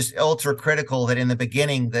think it's just ultra critical that in the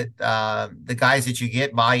beginning that the guys that you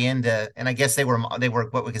get buy into, and I guess they were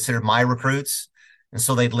what we considered my recruits, and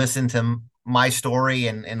so they'd listen to my story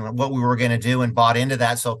and what we were going to do and bought into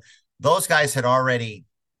that. So those guys had already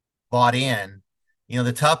bought in.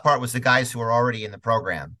 The tough part was the guys who were already in the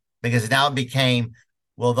program because now it became,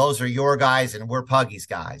 well, those are your guys and we're Puggy's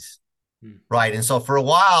guys. Right. And so for a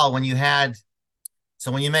while when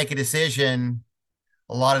when you make a decision,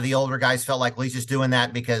 a lot of the older guys felt like, well, he's just doing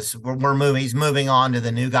that because we're moving, he's moving on to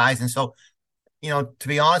the new guys. And so, to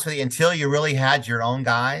be honest with you, until you really had your own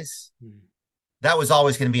guys, that was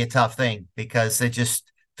always going to be a tough thing because it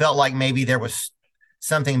just felt like maybe there was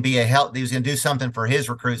something he was going to do something for his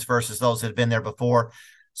recruits versus those that had been there before.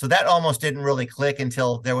 So that almost didn't really click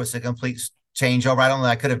until there was a complete changeover. I don't know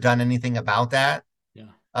that I could have done anything about that. Yeah.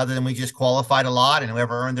 Other than we just qualified a lot and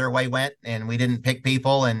whoever earned their way went, and we didn't pick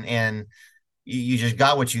people, and you just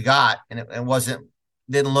got what you got, and it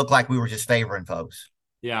didn't look like we were just favoring folks.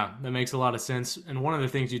 Yeah, that makes a lot of sense. And one of the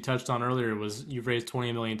things you touched on earlier was you've raised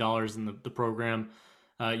 $20 million in the program.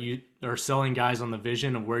 You are selling guys on the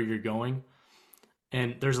vision of where you're going.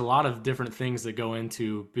 And there's a lot of different things that go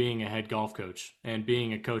into being a head golf coach and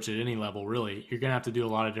being a coach at any level, really. You're going to have to do a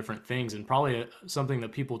lot of different things. And probably something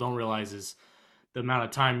that people don't realize is the amount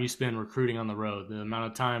of time you spend recruiting on the road, the amount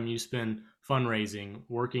of time you spend fundraising,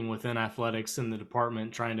 working within athletics in the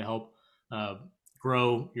department, trying to help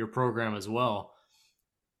grow your program as well.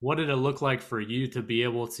 What did it look like for you to be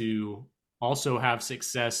able to also have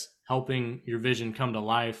success helping your vision come to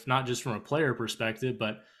life, not just from a player perspective,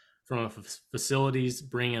 but from facilities,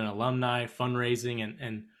 bringing in alumni, fundraising,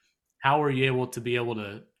 and how were you able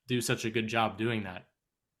to do such a good job doing that,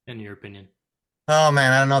 in your opinion? Oh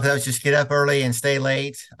man, I don't know if that was just get up early and stay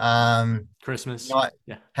late. Christmas,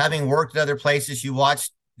 yeah. Having worked at other places, you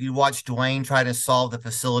watched Dwayne try to solve the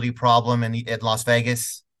facility problem at Las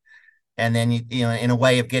Vegas, and then in a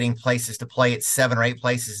way of getting places to play at 7 or 8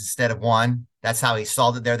 places instead of one. That's how he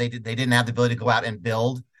solved it there. They didn't have the ability to go out and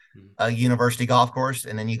build a university golf course,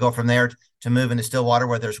 and then you go from there to move into Stillwater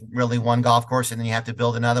where there's really one golf course, and then you have to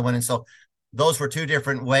build another one. And so those were 2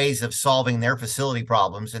 different ways of solving their facility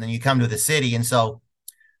problems. And then you come to the city, and so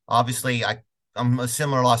obviously I'm a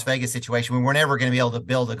similar Las Vegas situation. We were never going to be able to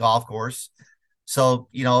build a golf course. So,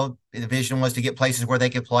 the vision was to get places where they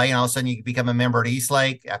could play, and all of a sudden you become a member at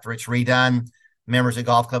Eastlake after it's redone, members at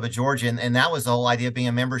Golf Club of Georgia. And that was the whole idea of being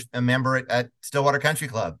a member at Stillwater Country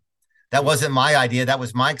Club. That wasn't my idea. That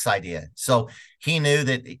was Mike's idea. So he knew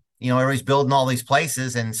that, everybody's building all these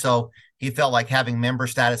places. And so he felt like having member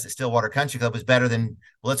status at Stillwater Country Club was better than,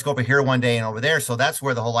 well, let's go over here one day and over there. So that's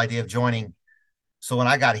where the whole idea of joining. So when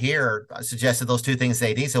I got here, I suggested those 2 things to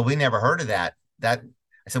AD. So we never heard of that. I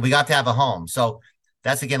said, we got to have a home. So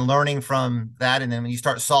that's, again, learning from that. And then when you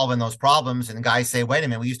start solving those problems and the guys say, wait a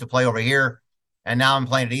minute, we used to play over here and now I'm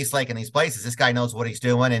playing at Eastlake in these places. This guy knows what he's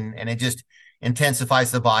doing. And it just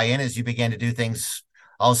intensifies the buy-in as you begin to do things.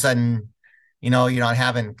 All of a sudden, you're not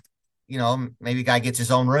having, maybe a guy gets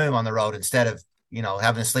his own room on the road instead of,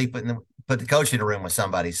 having to sleep put the coach in a room with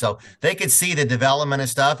somebody. So they could see the development of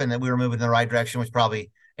stuff and that we were moving in the right direction, which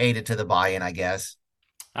probably aided to the buy-in, I guess.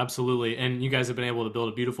 Absolutely. And you guys have been able to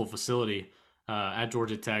build a beautiful facility at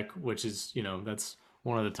Georgia Tech, which is, that's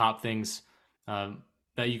one of the top things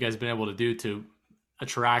that you guys have been able to do to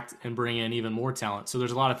attract and bring in even more talent. So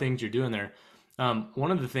there's a lot of things you're doing there. One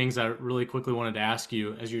of the things I really quickly wanted to ask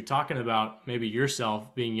you, as you're talking about maybe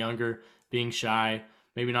yourself being younger, being shy,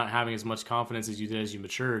 maybe not having as much confidence as you did as you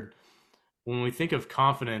matured. When we think of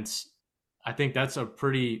confidence, I think that's a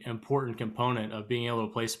pretty important component of being able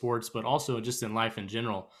to play sports, but also just in life in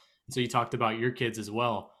general. So you talked about your kids as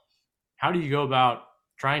well. How do you go about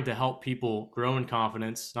trying to help people grow in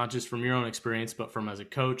confidence, not just from your own experience, but from as a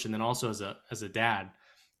coach and then also as a dad,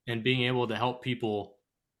 and being able to help people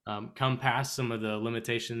come past some of the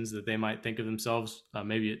limitations that they might think of themselves,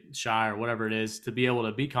 maybe shy or whatever it is, to be able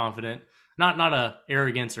to be confident, not a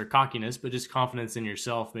arrogance or cockiness, but just confidence in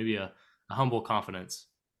yourself, maybe a humble confidence.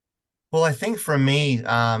 Well, I think for me,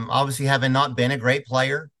 obviously having not been a great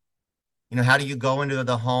player, how do you go into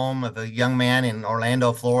the home of a young man in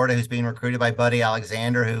Orlando, Florida, who's being recruited by Buddy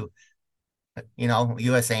Alexander, who,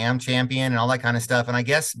 USAM champion and all that kind of stuff. And I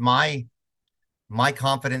guess my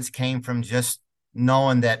confidence came from just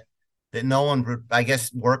knowing that no one would, I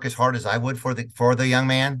guess, work as hard as I would for the young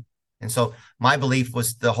man. And so my belief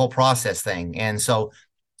was the whole process thing. And so,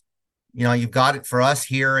 you've got it for us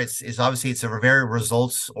here. It's obviously it's a very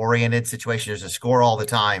results oriented situation. There's a score all the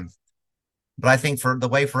time. But I think for the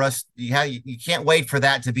way for us, you can't wait for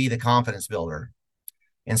that to be the confidence builder.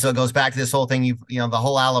 And so it goes back to this whole thing, the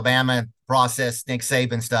whole Alabama process, Nick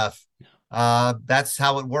Saban stuff. That's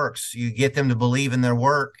how it works. You get them to believe in their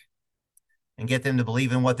work and get them to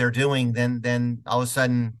believe in what they're doing, then all of a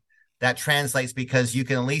sudden that translates because you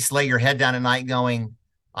can at least lay your head down at night going,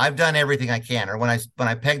 I've done everything I can, or when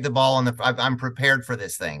I peg the ball on I'm prepared for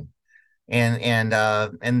this thing. And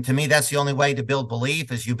to me, that's the only way to build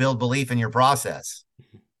belief is you build belief in your process.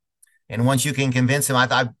 And once you can convince him,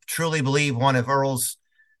 I truly believe one of Earl's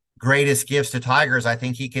greatest gifts to Tigers, I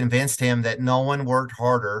think he convinced him that no one worked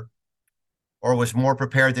harder or was more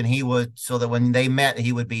prepared than he would, so that when they met,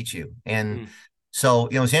 he would beat you. And so,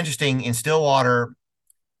 it's interesting in Stillwater,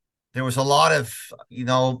 there was a lot of,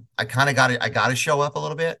 I kind of I got to show up a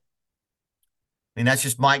little bit. I mean, that's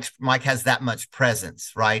just Mike has that much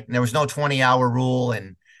presence, right? And there was no 20-hour rule.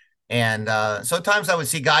 And sometimes I would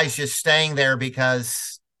see guys just staying there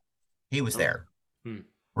because he was there.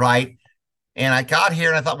 Right. And I got here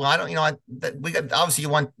and I thought, well, I don't, we got, obviously you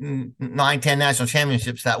won 9, 10 national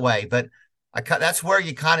championships that way, but that's where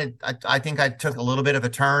you kind of, I think I took a little bit of a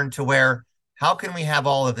turn to where, how can we have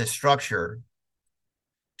all of this structure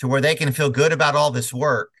to where they can feel good about all this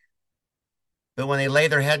work, but when they lay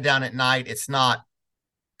their head down at night, it's not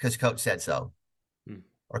because coach said so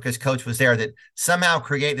or because coach was there, that somehow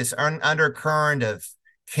create this undercurrent of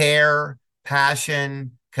care,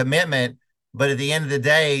 passion, commitment. But at the end of the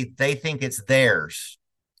day, they think it's theirs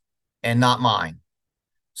and not mine.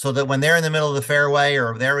 So that when they're in the middle of the fairway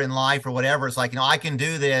or they're in life or whatever, it's like, I can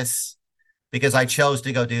do this because I chose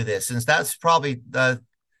to go do this. And that's probably the,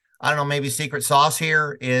 I don't know, maybe secret sauce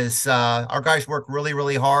here is our guys work really,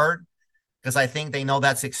 really hard because I think they know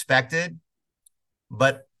that's expected.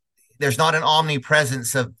 But there's not an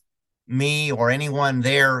omnipresence of me or anyone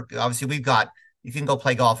there. Obviously, you can go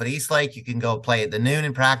play golf at Eastlake. You can go play at the noon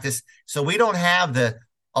in practice. So we don't have the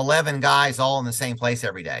 11 guys all in the same place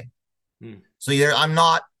every day. So I'm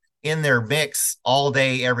not in their mix all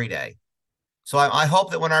day, every day. So I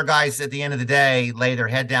hope that when our guys at the end of the day lay their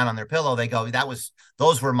head down on their pillow, they go,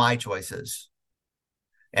 those were my choices.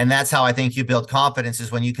 And that's how I think you build confidence,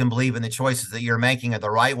 is when you can believe in the choices that you're making are the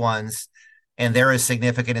right ones and they're as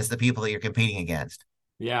significant as the people that you're competing against.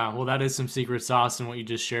 Yeah, well, that is some secret sauce in what you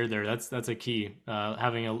just shared there. That's a key,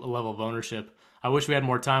 having a level of ownership. I wish we had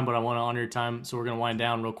more time, but I want to honor your time, so we're going to wind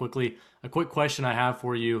down real quickly. A quick question I have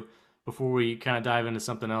for you before we kind of dive into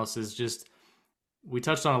something else is just, we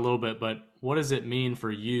touched on a little bit, but what does it mean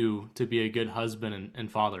for you to be a good husband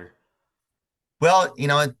and father? Well,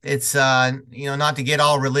 it's not to get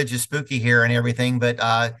all religious spooky here and everything, but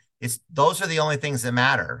those are the only things that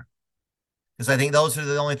matter, because I think those are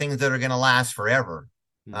the only things that are going to last forever.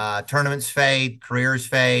 Tournaments fade, careers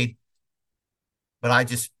fade,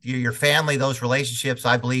 but your family, those relationships,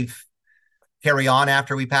 I believe, carry on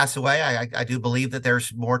after we pass away. I do believe that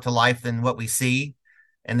there's more to life than what we see,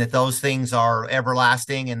 and that those things are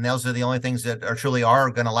everlasting, and those are the only things that truly are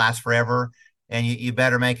going to last forever. And you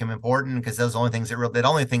better make them important, because those are the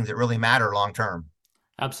only things that really matter long term.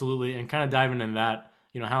 Absolutely. And kind of diving in that,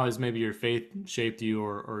 how has maybe your faith shaped you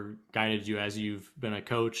or guided you as you've been a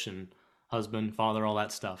coach and husband, father, all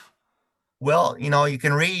that stuff? Well, you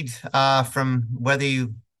can read from whether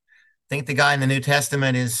you think the guy in the New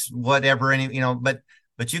Testament is whatever,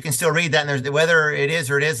 but you can still read that, and there's whether it is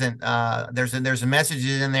or it isn't. There's a message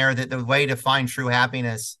in there that the way to find true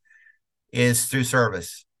happiness is through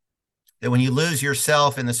service. That when you lose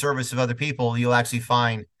yourself in the service of other people, you'll actually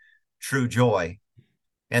find true joy.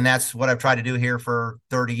 And that's what I've tried to do here for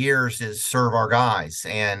 30 years, is serve our guys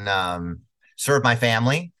and serve my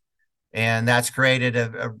family. And that's created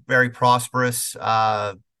a very prosperous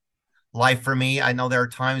life for me. I know there are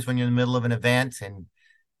times when you're in the middle of an event and,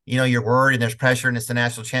 you're worried and there's pressure and it's the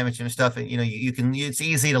national championship and stuff. And, it's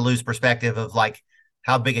easy to lose perspective of like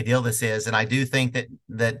how big a deal this is. And I do think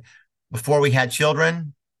that before we had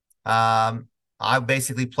children, I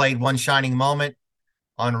basically played One Shining Moment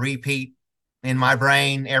on repeat in my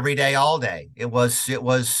brain every day, all day. It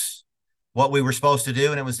was what we were supposed to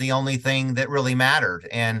do, and it was the only thing that really mattered.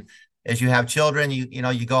 And as you have children,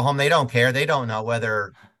 you go home, they don't care. They don't know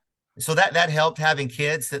whether so that helped having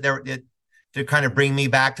kids to kind of bring me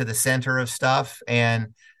back to the center of stuff.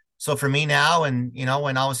 And so for me now, and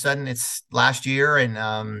when all of a sudden it's last year,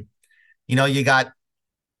 and you got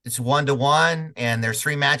it's 1-1, and there's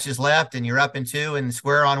 3 matches left, and you're up in 2 and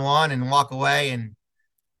square on 1, and walk away and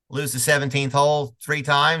lose the 17th hole 3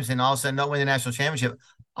 times, and all of a sudden don't win the national championship.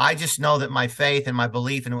 I just know that my faith and my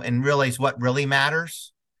belief and realize what really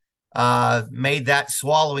matters made that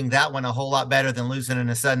swallowing that one a whole lot better than losing in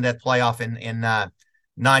a sudden death playoff in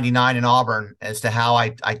 99 in Auburn, as to how I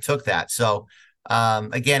took that. So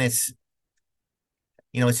again, it's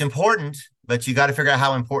important, but you got to figure out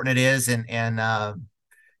how important it is. And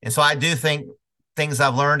so I do think things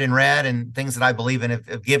I've learned and read and things that I believe in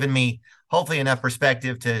have given me hopefully enough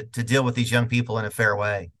perspective to deal with these young people in a fair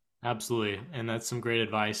way. Absolutely. And that's some great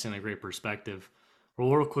advice and a great perspective.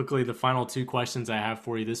 Well, real quickly, the final 2 questions I have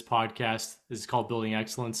for you. This podcast is called Building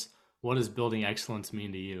Excellence. What does building excellence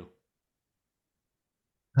mean to you?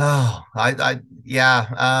 Oh, yeah.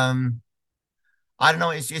 I don't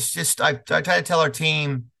know. It's just, I try to tell our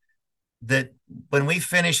team that when we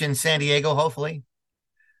finish in San Diego, hopefully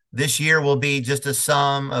this year will be just a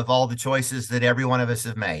sum of all the choices that every one of us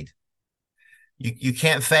have made. You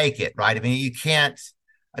can't fake it, right? I mean,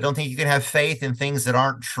 I don't think you can have faith in things that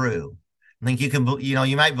aren't true. I think you can,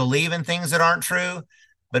 you might believe in things that aren't true,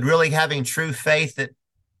 but really having true faith that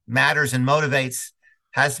matters and motivates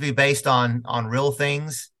has to be based on real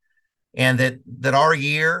things. And that our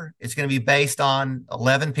year is going to be based on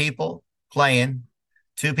 11 people playing,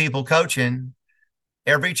 2 people coaching.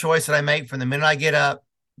 Every choice that I make from the minute I get up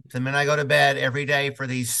to the minute I go to bed every day for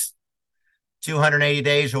these 280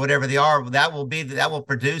 days or whatever they are, that will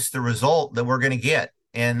produce the result that we're going to get.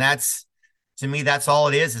 And to me, that's all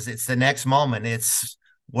it is it's the next moment. It's,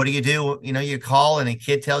 what do? You call and a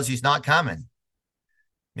kid tells you he's not coming.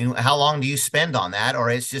 I mean, how long do you spend on that?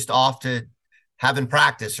 Or it's just off to having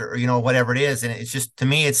practice or, whatever it is. And it's just, to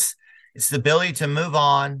me, it's the ability to move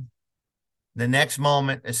on the next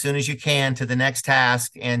moment as soon as you can to the next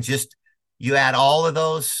task. And just, you add all of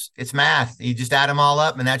those, it's math. You just add them all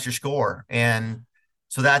up and that's your score. And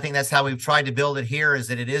so I think that's how we've tried to build it here, is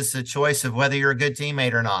that it is a choice of whether you're a good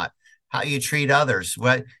teammate or not, how you treat others.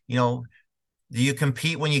 Do you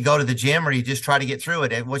compete when you go to the gym, or you just try to get through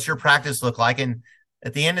it? What's your practice look like? And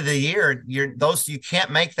at the end of the year, you can't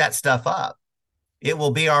make that stuff up. It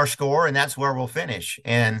will be our score, and that's where we'll finish.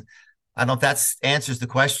 And I don't know if that answers the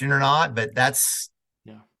question or not, but I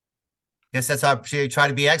guess that's how you try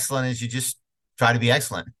to be excellent, is you just try to be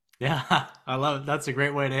excellent. Yeah, I love it. That's a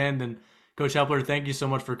great way to end. And Coach Heppler, thank you so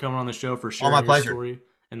much for coming on the show, for sharing my your pleasure. Story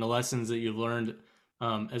and the lessons that you've learned,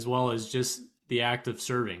 as well as just the act of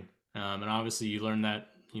serving. And obviously you learned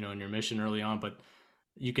that, in your mission early on, but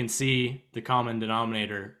you can see the common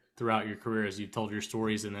denominator throughout your career as you've told your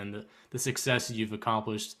stories, and then the success you've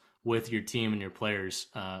accomplished with your team and your players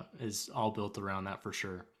is all built around that, for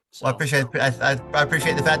sure. So, well, I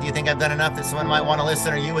appreciate the fact that you think I've done enough that someone might want to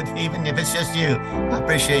listen, or you would, even if it's just you. I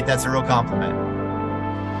appreciate that's a real compliment.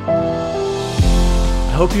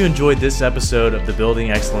 I hope you enjoyed this episode of the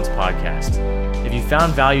Building Excellence podcast. If you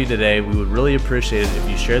found value today, we would really appreciate it if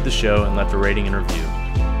you shared the show and left a rating and review.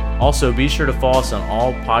 Also, be sure to follow us on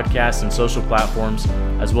all podcasts and social platforms,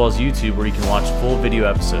 as well as YouTube, where you can watch full video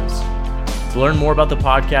episodes. To learn more about the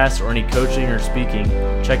podcast or any coaching or speaking,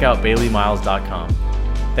 check out BaileyMiles.com.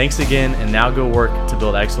 Thanks again, and now go work to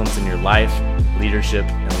build excellence in your life, leadership,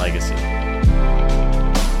 and legacy.